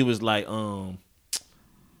that's when he was like,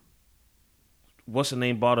 what's the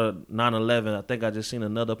name? Bought a 911. I think I just seen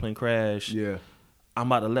another plane crash. Yeah. I'm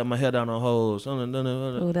about to let my head down on hoes.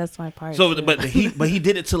 Oh, that's my part. So, too. but he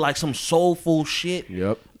did it to like some soulful shit.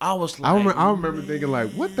 Yep. I was like, I remember thinking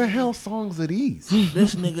like, what the hell songs are these?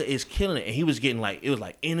 this nigga is killing it, and he was getting like it was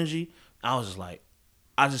like energy. I was just like,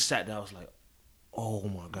 I just sat there. I was like, oh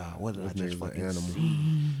my God, what did I This just nigga's an fucking animal.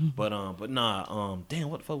 see? But nah, damn,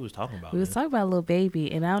 what the fuck we was talking about? we was man? talking about Lil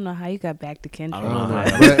Baby, and I don't know how you got back to Kendrick. I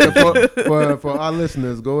don't know. But for our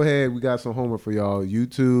listeners, go ahead. We got some homework for y'all.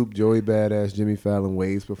 YouTube, Joey Badass, Jimmy Fallon,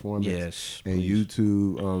 Waves performance. Yes, And please.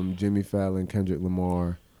 YouTube, Jimmy Fallon, Kendrick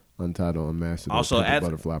Lamar, Untitled Unmastered. Also, Pimp a add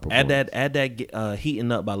Butterfly that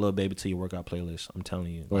Heating Up by Lil Baby to your workout playlist. I'm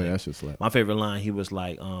telling you. Oh yeah, that should slap. My favorite line, he was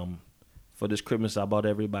like, for this Christmas I bought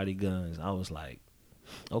everybody guns. I was like,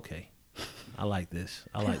 okay, I like this.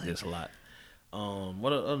 I like this a lot.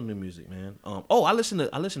 What other new music, man? I listen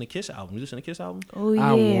to Kiss album. You listen to Kiss album? Oh yeah.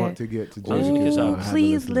 I want to get to listen to Jay-Z. Kiss Ooh, album. I haven't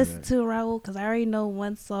please listened listen to to Raul because I already know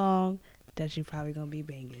one song that you probably gonna be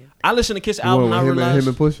banging. I listen to Kiss that. album. What, I him realized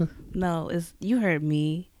and Pusha? No, it's you heard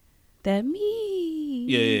me. That me.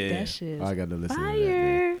 Yeah. That shit. I got to listen to that.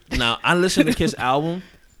 Fire. now I listen to Kiss album.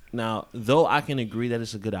 Now, though I can agree that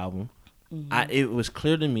it's a good album, it was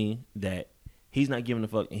clear to me that he's not giving a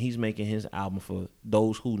fuck, and he's making his album for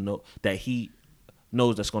those who know that he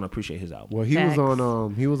knows that's going to appreciate his album. Well, he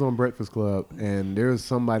was on Breakfast Club, and there's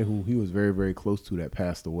somebody who he was very, very close to that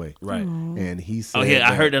passed away. Right. And he said, "Oh yeah,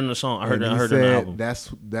 I heard that in the song. I heard that in the album."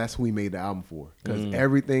 That's who he made the album for, because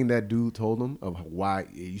everything that dude told him of why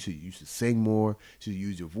you should sing more, you should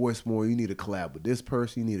use your voice more. You need to collab with this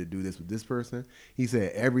person. You need to do this with this person. He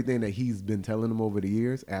said everything that he's been telling him over the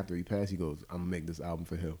years. After he passed, he goes, "I'm gonna make this album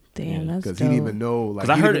for him." Damn, that's because dope. he didn't even know, like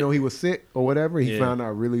he didn't know he was sick or whatever. He found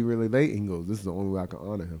out really, really late, and he goes, "This is the only way I can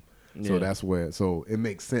honor him." So that's where. So it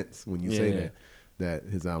makes sense when you say that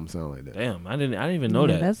his album sound like that. Damn, I didn't even know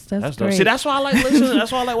that. That's dope. great. See, that's why I like listening.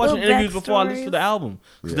 That's why I like watching Little interviews before I listen to backstories. the album.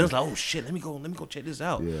 Because then it's like, oh shit, let me go check this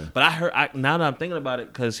out. Yeah. But now that I'm thinking about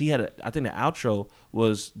it, because he had I think the outro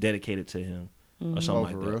was dedicated to him or something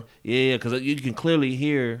like for that. real? Yeah, because you can clearly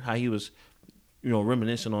hear how he was,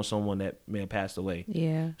 reminiscing on someone that may have passed away.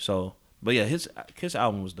 Yeah. So. But yeah, his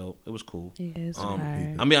album was dope. It was cool. Yeah, it's I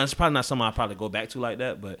fire. mean, it's probably not something I probably go back to like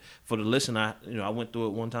that. But for the listen, I went through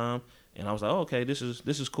it one time and I was like, oh, okay, this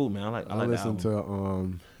is cool, man. I like the listened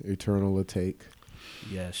album. to Eternal Atake.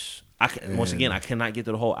 Yes, once again, I cannot get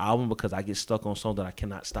to the whole album because I get stuck on songs that I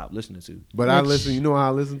cannot stop listening to. But I listen. You know how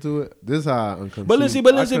I listen to it? This is how I consume. But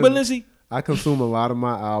I consume a lot of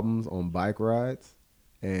my albums on bike rides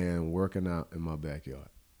and working out in my backyard.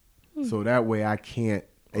 So that way I can't.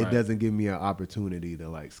 It doesn't give me an opportunity to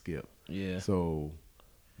like skip. Yeah. So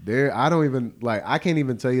I don't even like. I can't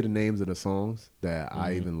even tell you the names of the songs that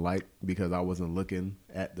I even like because I wasn't looking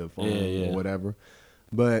at the phone or whatever.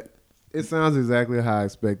 But it sounds exactly how I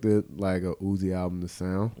expected like a Uzi album to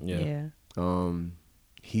sound. Yeah.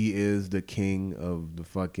 He is the king of the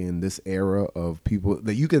fucking this era of people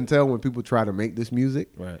that you can tell when people try to make this music.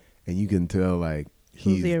 Right. And you can tell like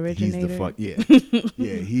Who's the originator? He's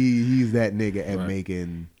that nigga at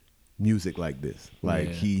making music like this. Like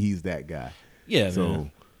he's that guy. Yeah. So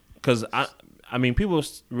because I mean people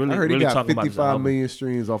really I heard really he got talking about this 55 album. million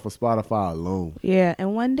streams off of Spotify alone. Yeah,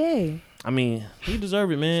 in one day. I mean, he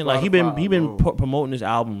deserved it, man. Like he been promoting this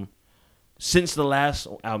album since the last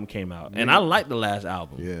album came out, and I like the last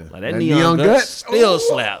album. Yeah, like that Neon Guts still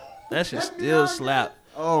slap. That shit still slap.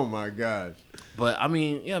 Oh my gosh. But I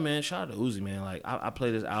mean, yeah, man. Shout out to Uzi, man. Like I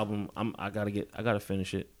play this album. I gotta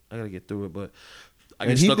finish it. I gotta get through it. But I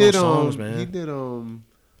get stuck on songs, man. He did All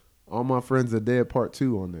My Friends Are Dead Part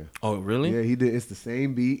 2 on there. Oh, really? Yeah, he did. It's the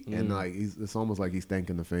same beat, and like it's almost like he's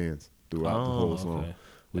thanking the fans throughout the whole song,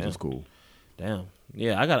 which is cool. Damn.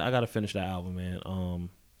 Yeah, I gotta finish that album, man.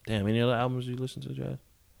 Damn. Any other albums you listen to, Jazz?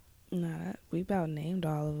 Nah, we about named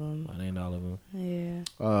all of them. I named all of them. Yeah.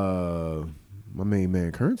 My main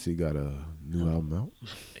man Currency got a new album out.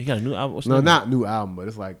 He got a new album? Not new album, but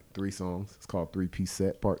it's like 3 songs. It's called 3-Piece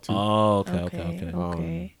Set Part 2. Oh,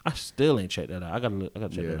 okay. I still ain't checked that out. I gotta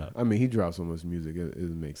check that out. I mean, he dropped so much music, it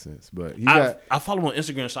makes sense. But I follow him on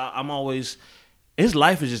Instagram, so I'm always. His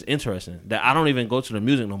life is just interesting that I don't even go to the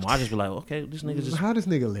music no more. I just be like, okay, this nigga just. How this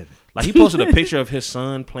nigga living? Like he posted a picture of his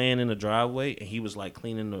son playing in the driveway, and he was like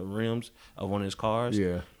cleaning the rims of one of his cars.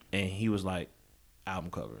 Yeah, and he was like,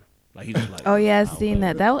 album cover. Like he just like. Oh yeah, I seen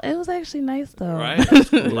that. It was actually nice though. Right.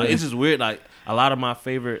 Cool. Like it's just weird. Like a lot of my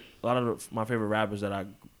favorite rappers that I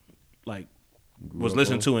like was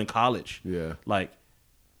listening to in college. Yeah. Like.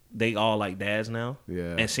 They all like dads now,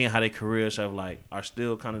 and seeing how their careers are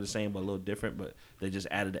still kind of the same but a little different, but they just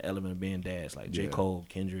added the element of being dads, like J. Cole,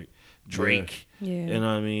 Kendrick, Drake, you know what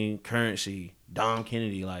I mean, Currency, Dom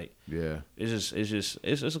Kennedy, it's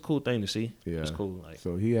a cool thing to see. Yeah, it's cool. Like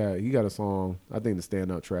so he got a song. I think the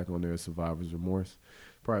standout track on there is "Survivor's Remorse,"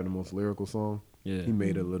 probably the most lyrical song. Yeah, he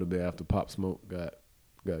made it a little bit after Pop Smoke got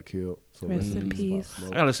killed. So rest in peace.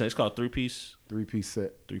 I gotta listen. It's called 3-Piece. 3-Piece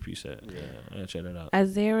Set. 3-Piece Set. Yeah, I gotta check that out.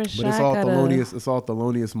 Isaiah Rashad. But it's all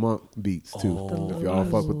Thelonious Monk beats too. If y'all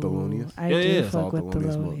fuck with Thelonious, I do fuck with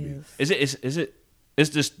Thelonious. Is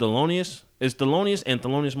this Thelonious? Is Thelonious and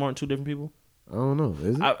Thelonious Martin two different people? I don't know.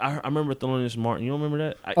 Is it? I remember Thelonious Martin. You don't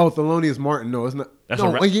remember that? Thelonious Martin. No, it's not. That's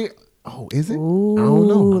yeah. Oh, is it? Ooh, I don't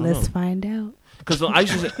know. Let's find out. Because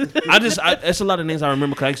it's a lot of names I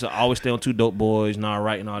remember. Because I used to always stay on Two Dope Boys, Nah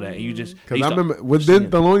Right, and all that. And you just because I remember then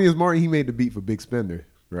Thelonious Martin, he made the beat for Big Spender,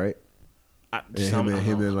 right? Him and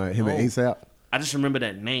ASAP. I just remember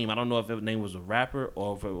that name. I don't know if his name was a rapper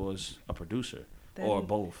or if it was a producer or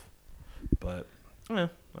both. But I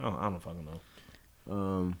don't fucking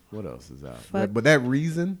know. What else is out? But that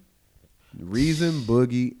Reason,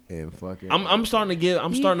 Boogie, and fucking. I'm starting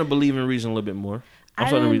to believe in Reason a little bit more. I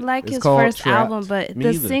didn't like his first album, but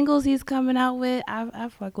the singles he's coming out with, I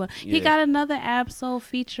fuck with. Yeah. He got another Absol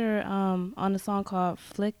feature on a song called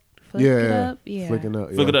Flick It Up. Yeah. Flicking Up.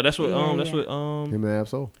 Flick It yeah. Up. That's what. Yeah, That's yeah. what. Him and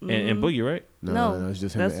Ab-Soul. And Boogie, right? No, it's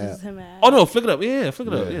just him That's and just Ab. him and Ab. Oh no, Flick It Up. Yeah, Flick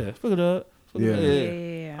It Up. Yeah. Yeah, Flick It Up. Flick It Up, Yeah.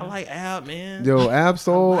 Yeah. I like Ab, man. Yo,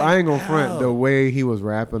 Ab-Soul, I ain't gonna front. Ab. The way he was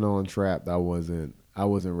rapping on Trapped, I wasn't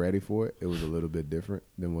ready for it. It was a little bit different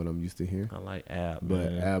than what I'm used to hearing. I like Ab,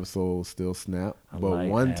 But man. Ab-Soul still snapped. I But like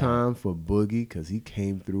one Ab. time for Boogie, because he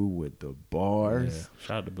came through with the Yeah. bars.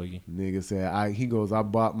 Shout out to Boogie. Nigga said, he goes, I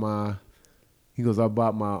bought my,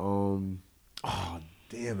 oh,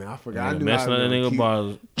 damn it, I forgot. I Nigga knew messing I up the was nigga gonna keep-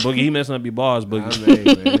 bars. Boogie, he messing up your bars, Boogie. Hey,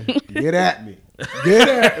 man, get at me. Get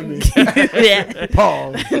at me.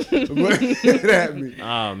 Pause. But get at me.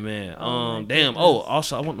 Oh man. my Damn. Oh,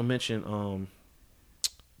 also I want to mention.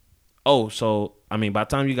 So I mean, by the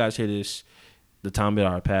time you guys hear this, the time had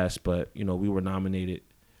already passed. But you know, we were nominated.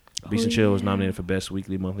 Beast and Chill was nominated for best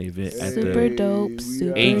weekly monthly event at Super the dope.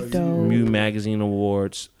 Super 8th dope. Mew Magazine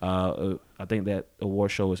Awards. I think that award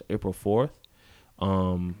show is April 4th.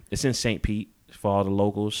 It's in St. Pete for all the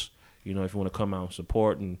locals. You know, if you want to come out and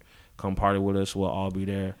support and come party with us, we'll all be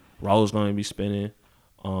there. Raul's going to be spinning.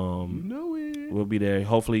 We'll be there.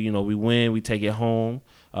 Hopefully, you know, we win. We take it home.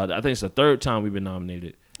 I think it's the third time we've been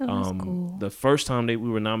nominated. Oh, that's cool. The first time we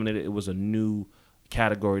were nominated, it was a new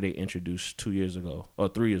category they introduced 2 years ago or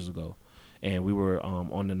 3 years ago, and we were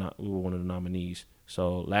we were one of the nominees.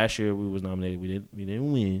 So last year we was nominated. We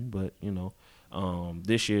didn't win, but you know,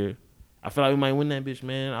 this year I feel like we might win that bitch,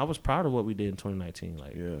 man. I was proud of what we did in 2019.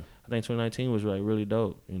 Like, Yeah. I think 2019 was like really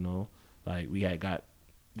dope. You know, like we had got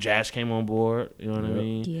Jazz came on board. You know what I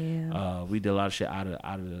mean? Yeah. We did a lot of shit out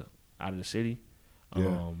of the city.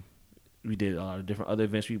 Yeah. We did a lot of different other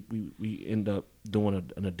events. We ended up doing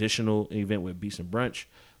an additional event with Beats and Brunch.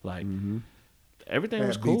 Like everything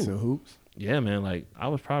was cool. Beats and hoops. Yeah, man. Like I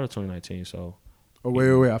was proud of 2019. So Oh,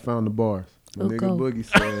 wait. I found the bars. When Oh, nigga go.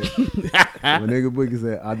 Boogie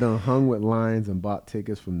said, I done hung with lions and bought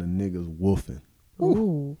tickets from the niggas wolfing.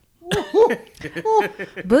 Ooh.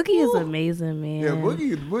 Boogie is amazing, man. Yeah,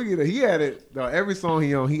 Boogie, he had it. Every song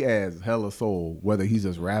he on, he adds hella soul, whether he's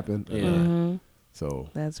just rapping. Or Yeah. not. So,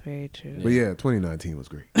 That's very true. but yeah, 2019 was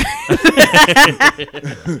great.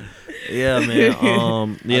 yeah,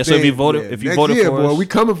 man. Yeah. I So if you think, voted, yeah, if you next voted year, for boy, us, we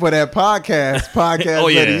coming for that podcast. oh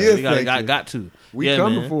of yeah, the year we section. got to. We yeah,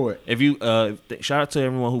 coming man. for it. If you shout out to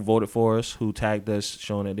everyone who voted for us, who tagged us,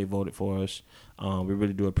 showing that they voted for us. We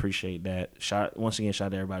really do appreciate that. Once again, shout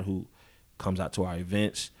out to everybody who comes out to our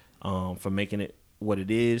events, for making it what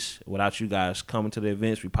it is. Without you guys coming to the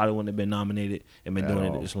events, we probably wouldn't have been nominated and been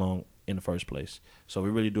doing it this long in the first place. So we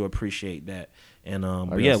really do appreciate that. And I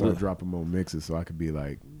but yeah, start dropping more mixes so I could be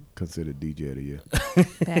like considered DJ of the year.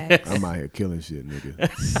 Facts. I'm out here killing shit,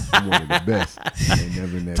 nigga. I'm one of the best. Ain't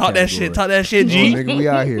never in that talk that shit, G. Oh, nigga, we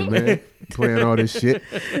out here, man. Playing all this shit.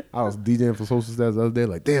 I was DJing for social stats the other day,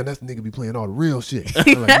 like, damn, that nigga be playing all the real shit.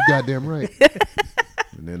 I'm like, you goddamn right.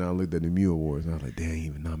 And then I looked at the Mew Awards and I was like, damn, he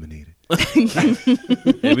even nominated.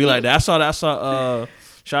 It'd be like that. I saw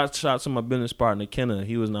shout out to my business partner Kenna.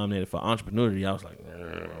 He was nominated for Entrepreneurity. I was like,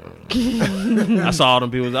 I saw all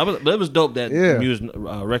them people. But it was dope that Yeah. he was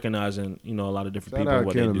recognizing, you know, a lot of different Shout people out and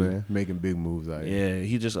what Kenna, they do. man. Making big moves out here. Yeah,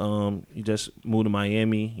 he just moved to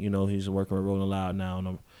Miami. You know, he's working with Rolling Loud now, and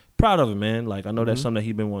I'm proud of him, man. Like I know that's something that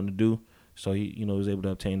he's been wanting to do, so he, you know, was able to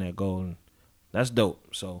obtain that goal, and that's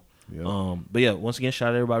dope. So, Yeah. but yeah, once again, shout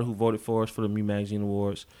out to everybody who voted for us for the Mew Magazine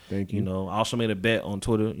Awards. Thank you. You know, I also made a bet on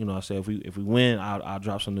Twitter. You know, I said if we win, I'll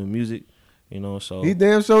drop some new music. You know, so He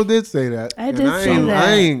damn sure did say that. I And did see that.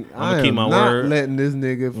 I am keep my not word. letting this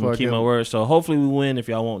nigga I'm gonna keep my fucking. word. So hopefully we win. If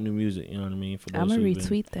y'all want new music, you know what I mean. For those I'm gonna who've been-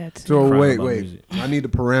 retweet that too. So crying about wait. music. I need the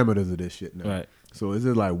parameters of this shit now. Right. So is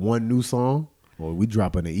it like one new song, or we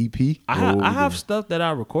dropping an EP? I have stuff that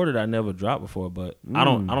I recorded I never dropped before, but I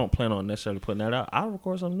don't plan on necessarily putting that out. I'll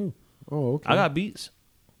record something new. Oh, okay. I got beats.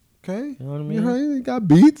 Okay. You know what I mean? You heard, you got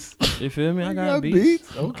beats. You feel me? I You got beats.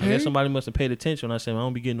 beats. I Okay. guess somebody must have paid attention when I said I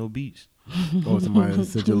don't be getting no beats. Oh, somebody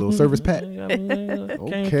sent you a little service pack. You know what I mean?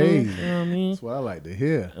 Came Okay. through, you know what I mean? That's what I like to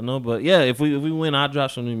hear. I know, but yeah, if we win, I'll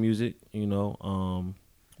drop some new music. You know,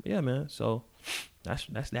 yeah, man. So that's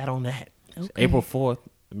that on that. It's Okay. April 4th,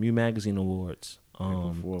 Mew Magazine Awards.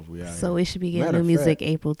 Fourth, we out So here. we should be getting Matter new of music fact-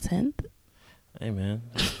 April 10th. Hey man,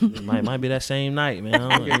 it might be that same night, man.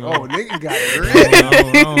 I don't, you know. Oh, nigga got it ready. I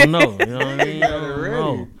don't know. You know what I mean? I Got it don't ready.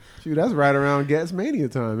 know. Shoot, that's right around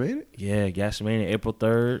Gasmania time, ain't it? Yeah, Gasmania, April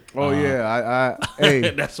 3rd. Oh yeah,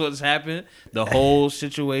 hey, That's what's happened. The whole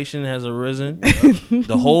situation has arisen.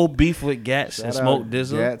 The whole beef with Gats and Smoke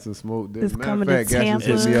Dizzle. Gats and Smoke Dizzle. It's Matter coming of to fact, Gats just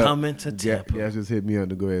Tampa. hit me up. Coming to Tampa. Gats just hit me up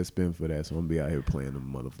to go ahead and spin for that, so I'm gonna be out here playing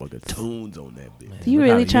them motherfucking tunes on that bitch. You Look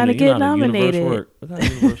really how trying to you get know how the universe nominated. work. Look how the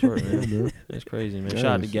universe work, man. That's crazy, man. Yeah,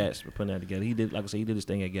 Shout out to shit. Gats for putting that together. He did, like I said, he did his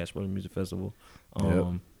thing at Gats Brother Music Festival. Yep.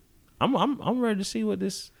 I'm ready to see what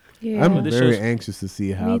this. Yeah. I'm this very show's- anxious to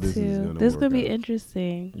see how Me this is too. gonna This work gonna be out.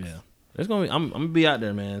 interesting. Yeah, it's gonna be. I'm gonna be out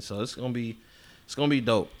there, man. So it's gonna be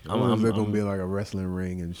dope. It's gonna be like a wrestling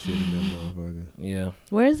ring and shit in that motherfucker. Yeah,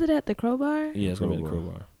 Where is it at? The Crowbar? yeah, it's gonna be the Crowbar.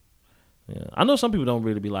 Crowbar. Yeah, I know some people don't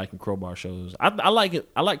really be liking Crowbar shows. I like it.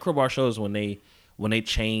 I like Crowbar shows when they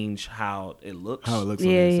change how it looks. How it looks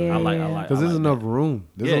Yeah, on the yeah, inside. I like. yeah. Because there's I like enough that. room.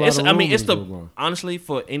 There's Yeah, a lot it's. of I room mean, in it's the Crowbar. honestly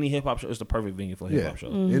for any hip hop show, it's the perfect venue for a hip hop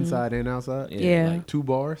show. Inside and outside. Yeah. like, 2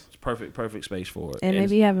 bars. it's perfect space for it. And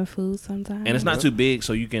maybe having food sometimes. and it's not too big,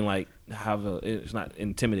 so you can like have it's not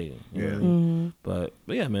intimidating. You know what I mean? But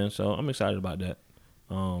yeah, man. So I'm excited about that.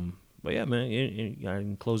 But yeah, man. You got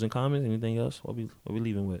any closing comments? Anything else? What we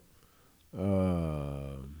leaving with?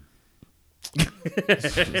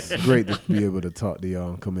 It's great to be able to talk to y'all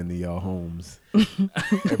and come into y'all homes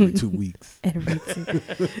every 2 weeks. everything.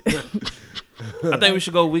 I think we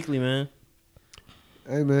should go weekly, man.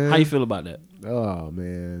 Hey man, How you feel about that? Oh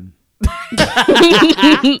man,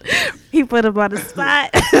 He put him on the spot.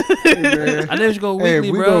 hey, man. I think we should go Hey, weekly,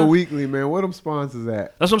 if we bro. go weekly, man, where them sponsors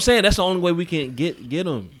at? That's what I'm saying. That's the only way we can get them. You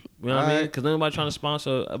know what I mean? Alright. Because nobody trying to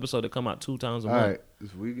sponsor an episode that come out 2 times a All month. right,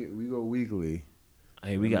 if we go weekly.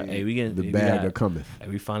 Hey, we got. Hey, we get the bag that cometh. Hey,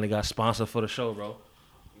 we finally got sponsor for the show, bro.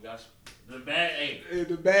 We got the bag. Hey,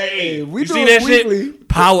 The bag. Hey, we you do see it that weekly. shit?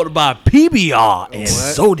 Powered by PBR and What?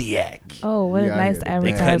 Zodiac. Oh, what We a out nice here.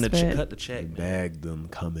 They cutting advertisement. cut the check, The man. bag them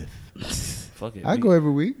cometh. Fuck it. I We- go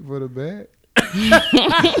every week for the bag. I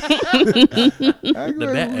go the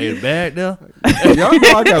bag. every Hey, week. the bag there. Y'all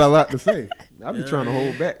know I got a lot to say. I be trying to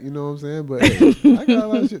hold back, you know what I'm saying? But hey, I got a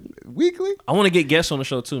lot of shit. Weekly? I want to get guests on the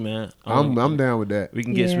show too, man. I'm down with that. We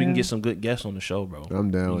can get Yeah. some good guests on the show, bro.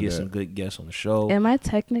 I'm down We with get that. some good guests on the show. Am I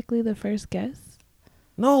technically the first guest?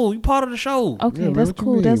 No, you part of the show. Okay, Yeah, man, that's what you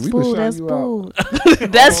cool. mean? That's We been cool. shouting That's you cool.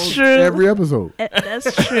 That's true. Every episode.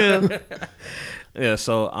 That's true. Yeah,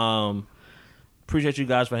 so appreciate you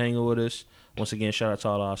guys for hanging with us. Once again, shout out to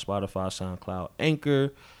all our Spotify, SoundCloud,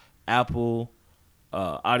 Anchor, Apple,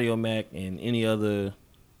 Audio Mac, and any other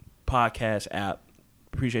podcast app.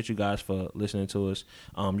 Appreciate you guys for listening to us.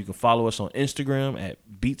 You can follow us on Instagram at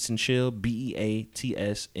Beats and Chill,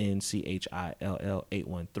 BeatsNChill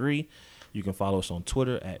 813. You can follow us on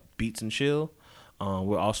Twitter at Beats and Chill.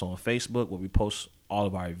 We're also on Facebook where we post all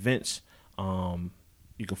of our events.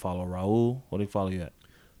 You can follow Raul. What do you follow you at?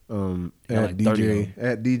 At like 30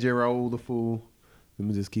 DJ Raul the Fool. Let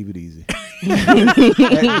me just keep it easy. At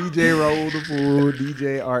DJ Raul the Fool,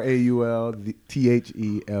 DJ RAUL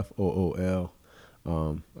THEFOOL.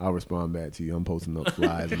 I'll respond back to you. I'm posting up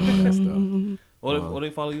flies and all that stuff. What do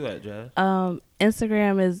they follow you at, Jazz?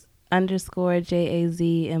 Instagram is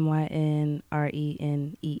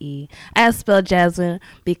 _JAZMYNRENEE. I spelled Jasmine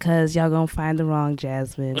because y'all gonna find the wrong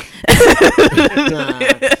Jasmine.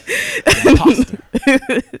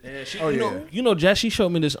 Yeah, you know, Jazz, she showed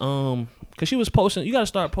me this cause she was posting. You gotta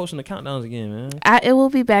start posting the countdowns again, man. It will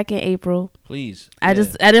be back in April. Please. I Yeah.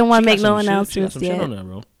 didn't want She to make got no some shit. announcements She got some yet. shit on there,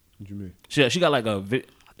 bro. What you mean? She got like a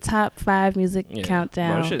Top 5 music Yeah.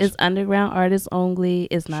 countdown. Bro, shit's- It's underground artists only.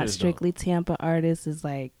 It's not Shit's dope. strictly Tampa artists. It's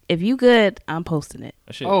like if you good, I'm posting it.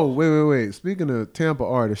 that shit. Oh, wait. Speaking of Tampa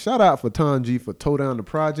artists, shout out for Tom G for Toe Down the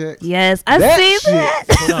Project. Yes, I That see shit that.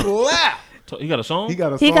 slap. You got a song? He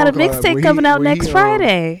got a He song got a called- mixtape where coming out where next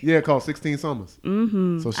Friday. Yeah, called 16 Summers.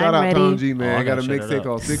 Mm-hmm. So shout I'm out Tom ready. G, man. Oh, I I got a gotta check that mixtape out.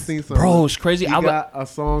 called 16 Summers. Bro, it's crazy. He got a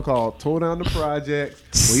song called Tore Down the Project.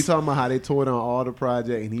 Where he talking about how they tore down all the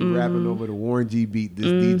project and he rapping over the Warren G beat. This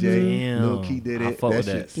DJ, Damn. Lil Key did I it. fuck That with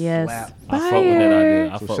shit that. Yes. slap. I fuck with that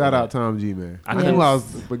idea. I So fuck shout with out that. Tom G, man. I I couldn't- knew I was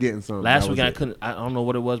forgetting something. Last That week was it. I don't know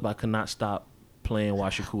what it was, but I could not stop playing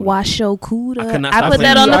Washakuda. Washo Kuda. I could not I stop put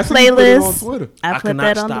that playing on the I see you put it on playlist. Twitter. I I put could not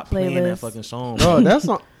that on the stop playing that playlist. fucking song. Bro, that's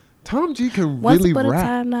not. Tom G can Once really upon a rap.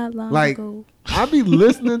 time, not long Like, ago. I be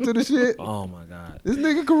listening to the shit. Oh my god. This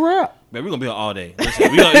nigga can rap. Man, we're gonna be here all day.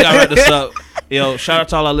 Listen, we gotta wrap this up. Yo, shout out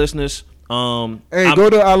to all our listeners. Hey, go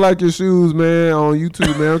to I Like Your Shoes, man, on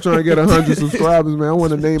YouTube, man. I'm trying to get 100 subscribers, man. I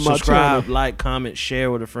want to name subscribe, my channel. like, comment, share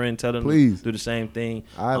with a friend. Tell them Please. to do the same thing.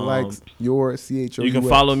 I like your CHO. You can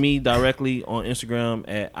follow me directly on Instagram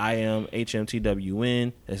at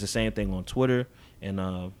IamHMTWN. It's the same thing on Twitter.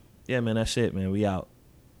 And yeah, man, that's it, man. We out.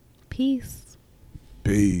 Peace.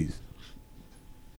 Peace.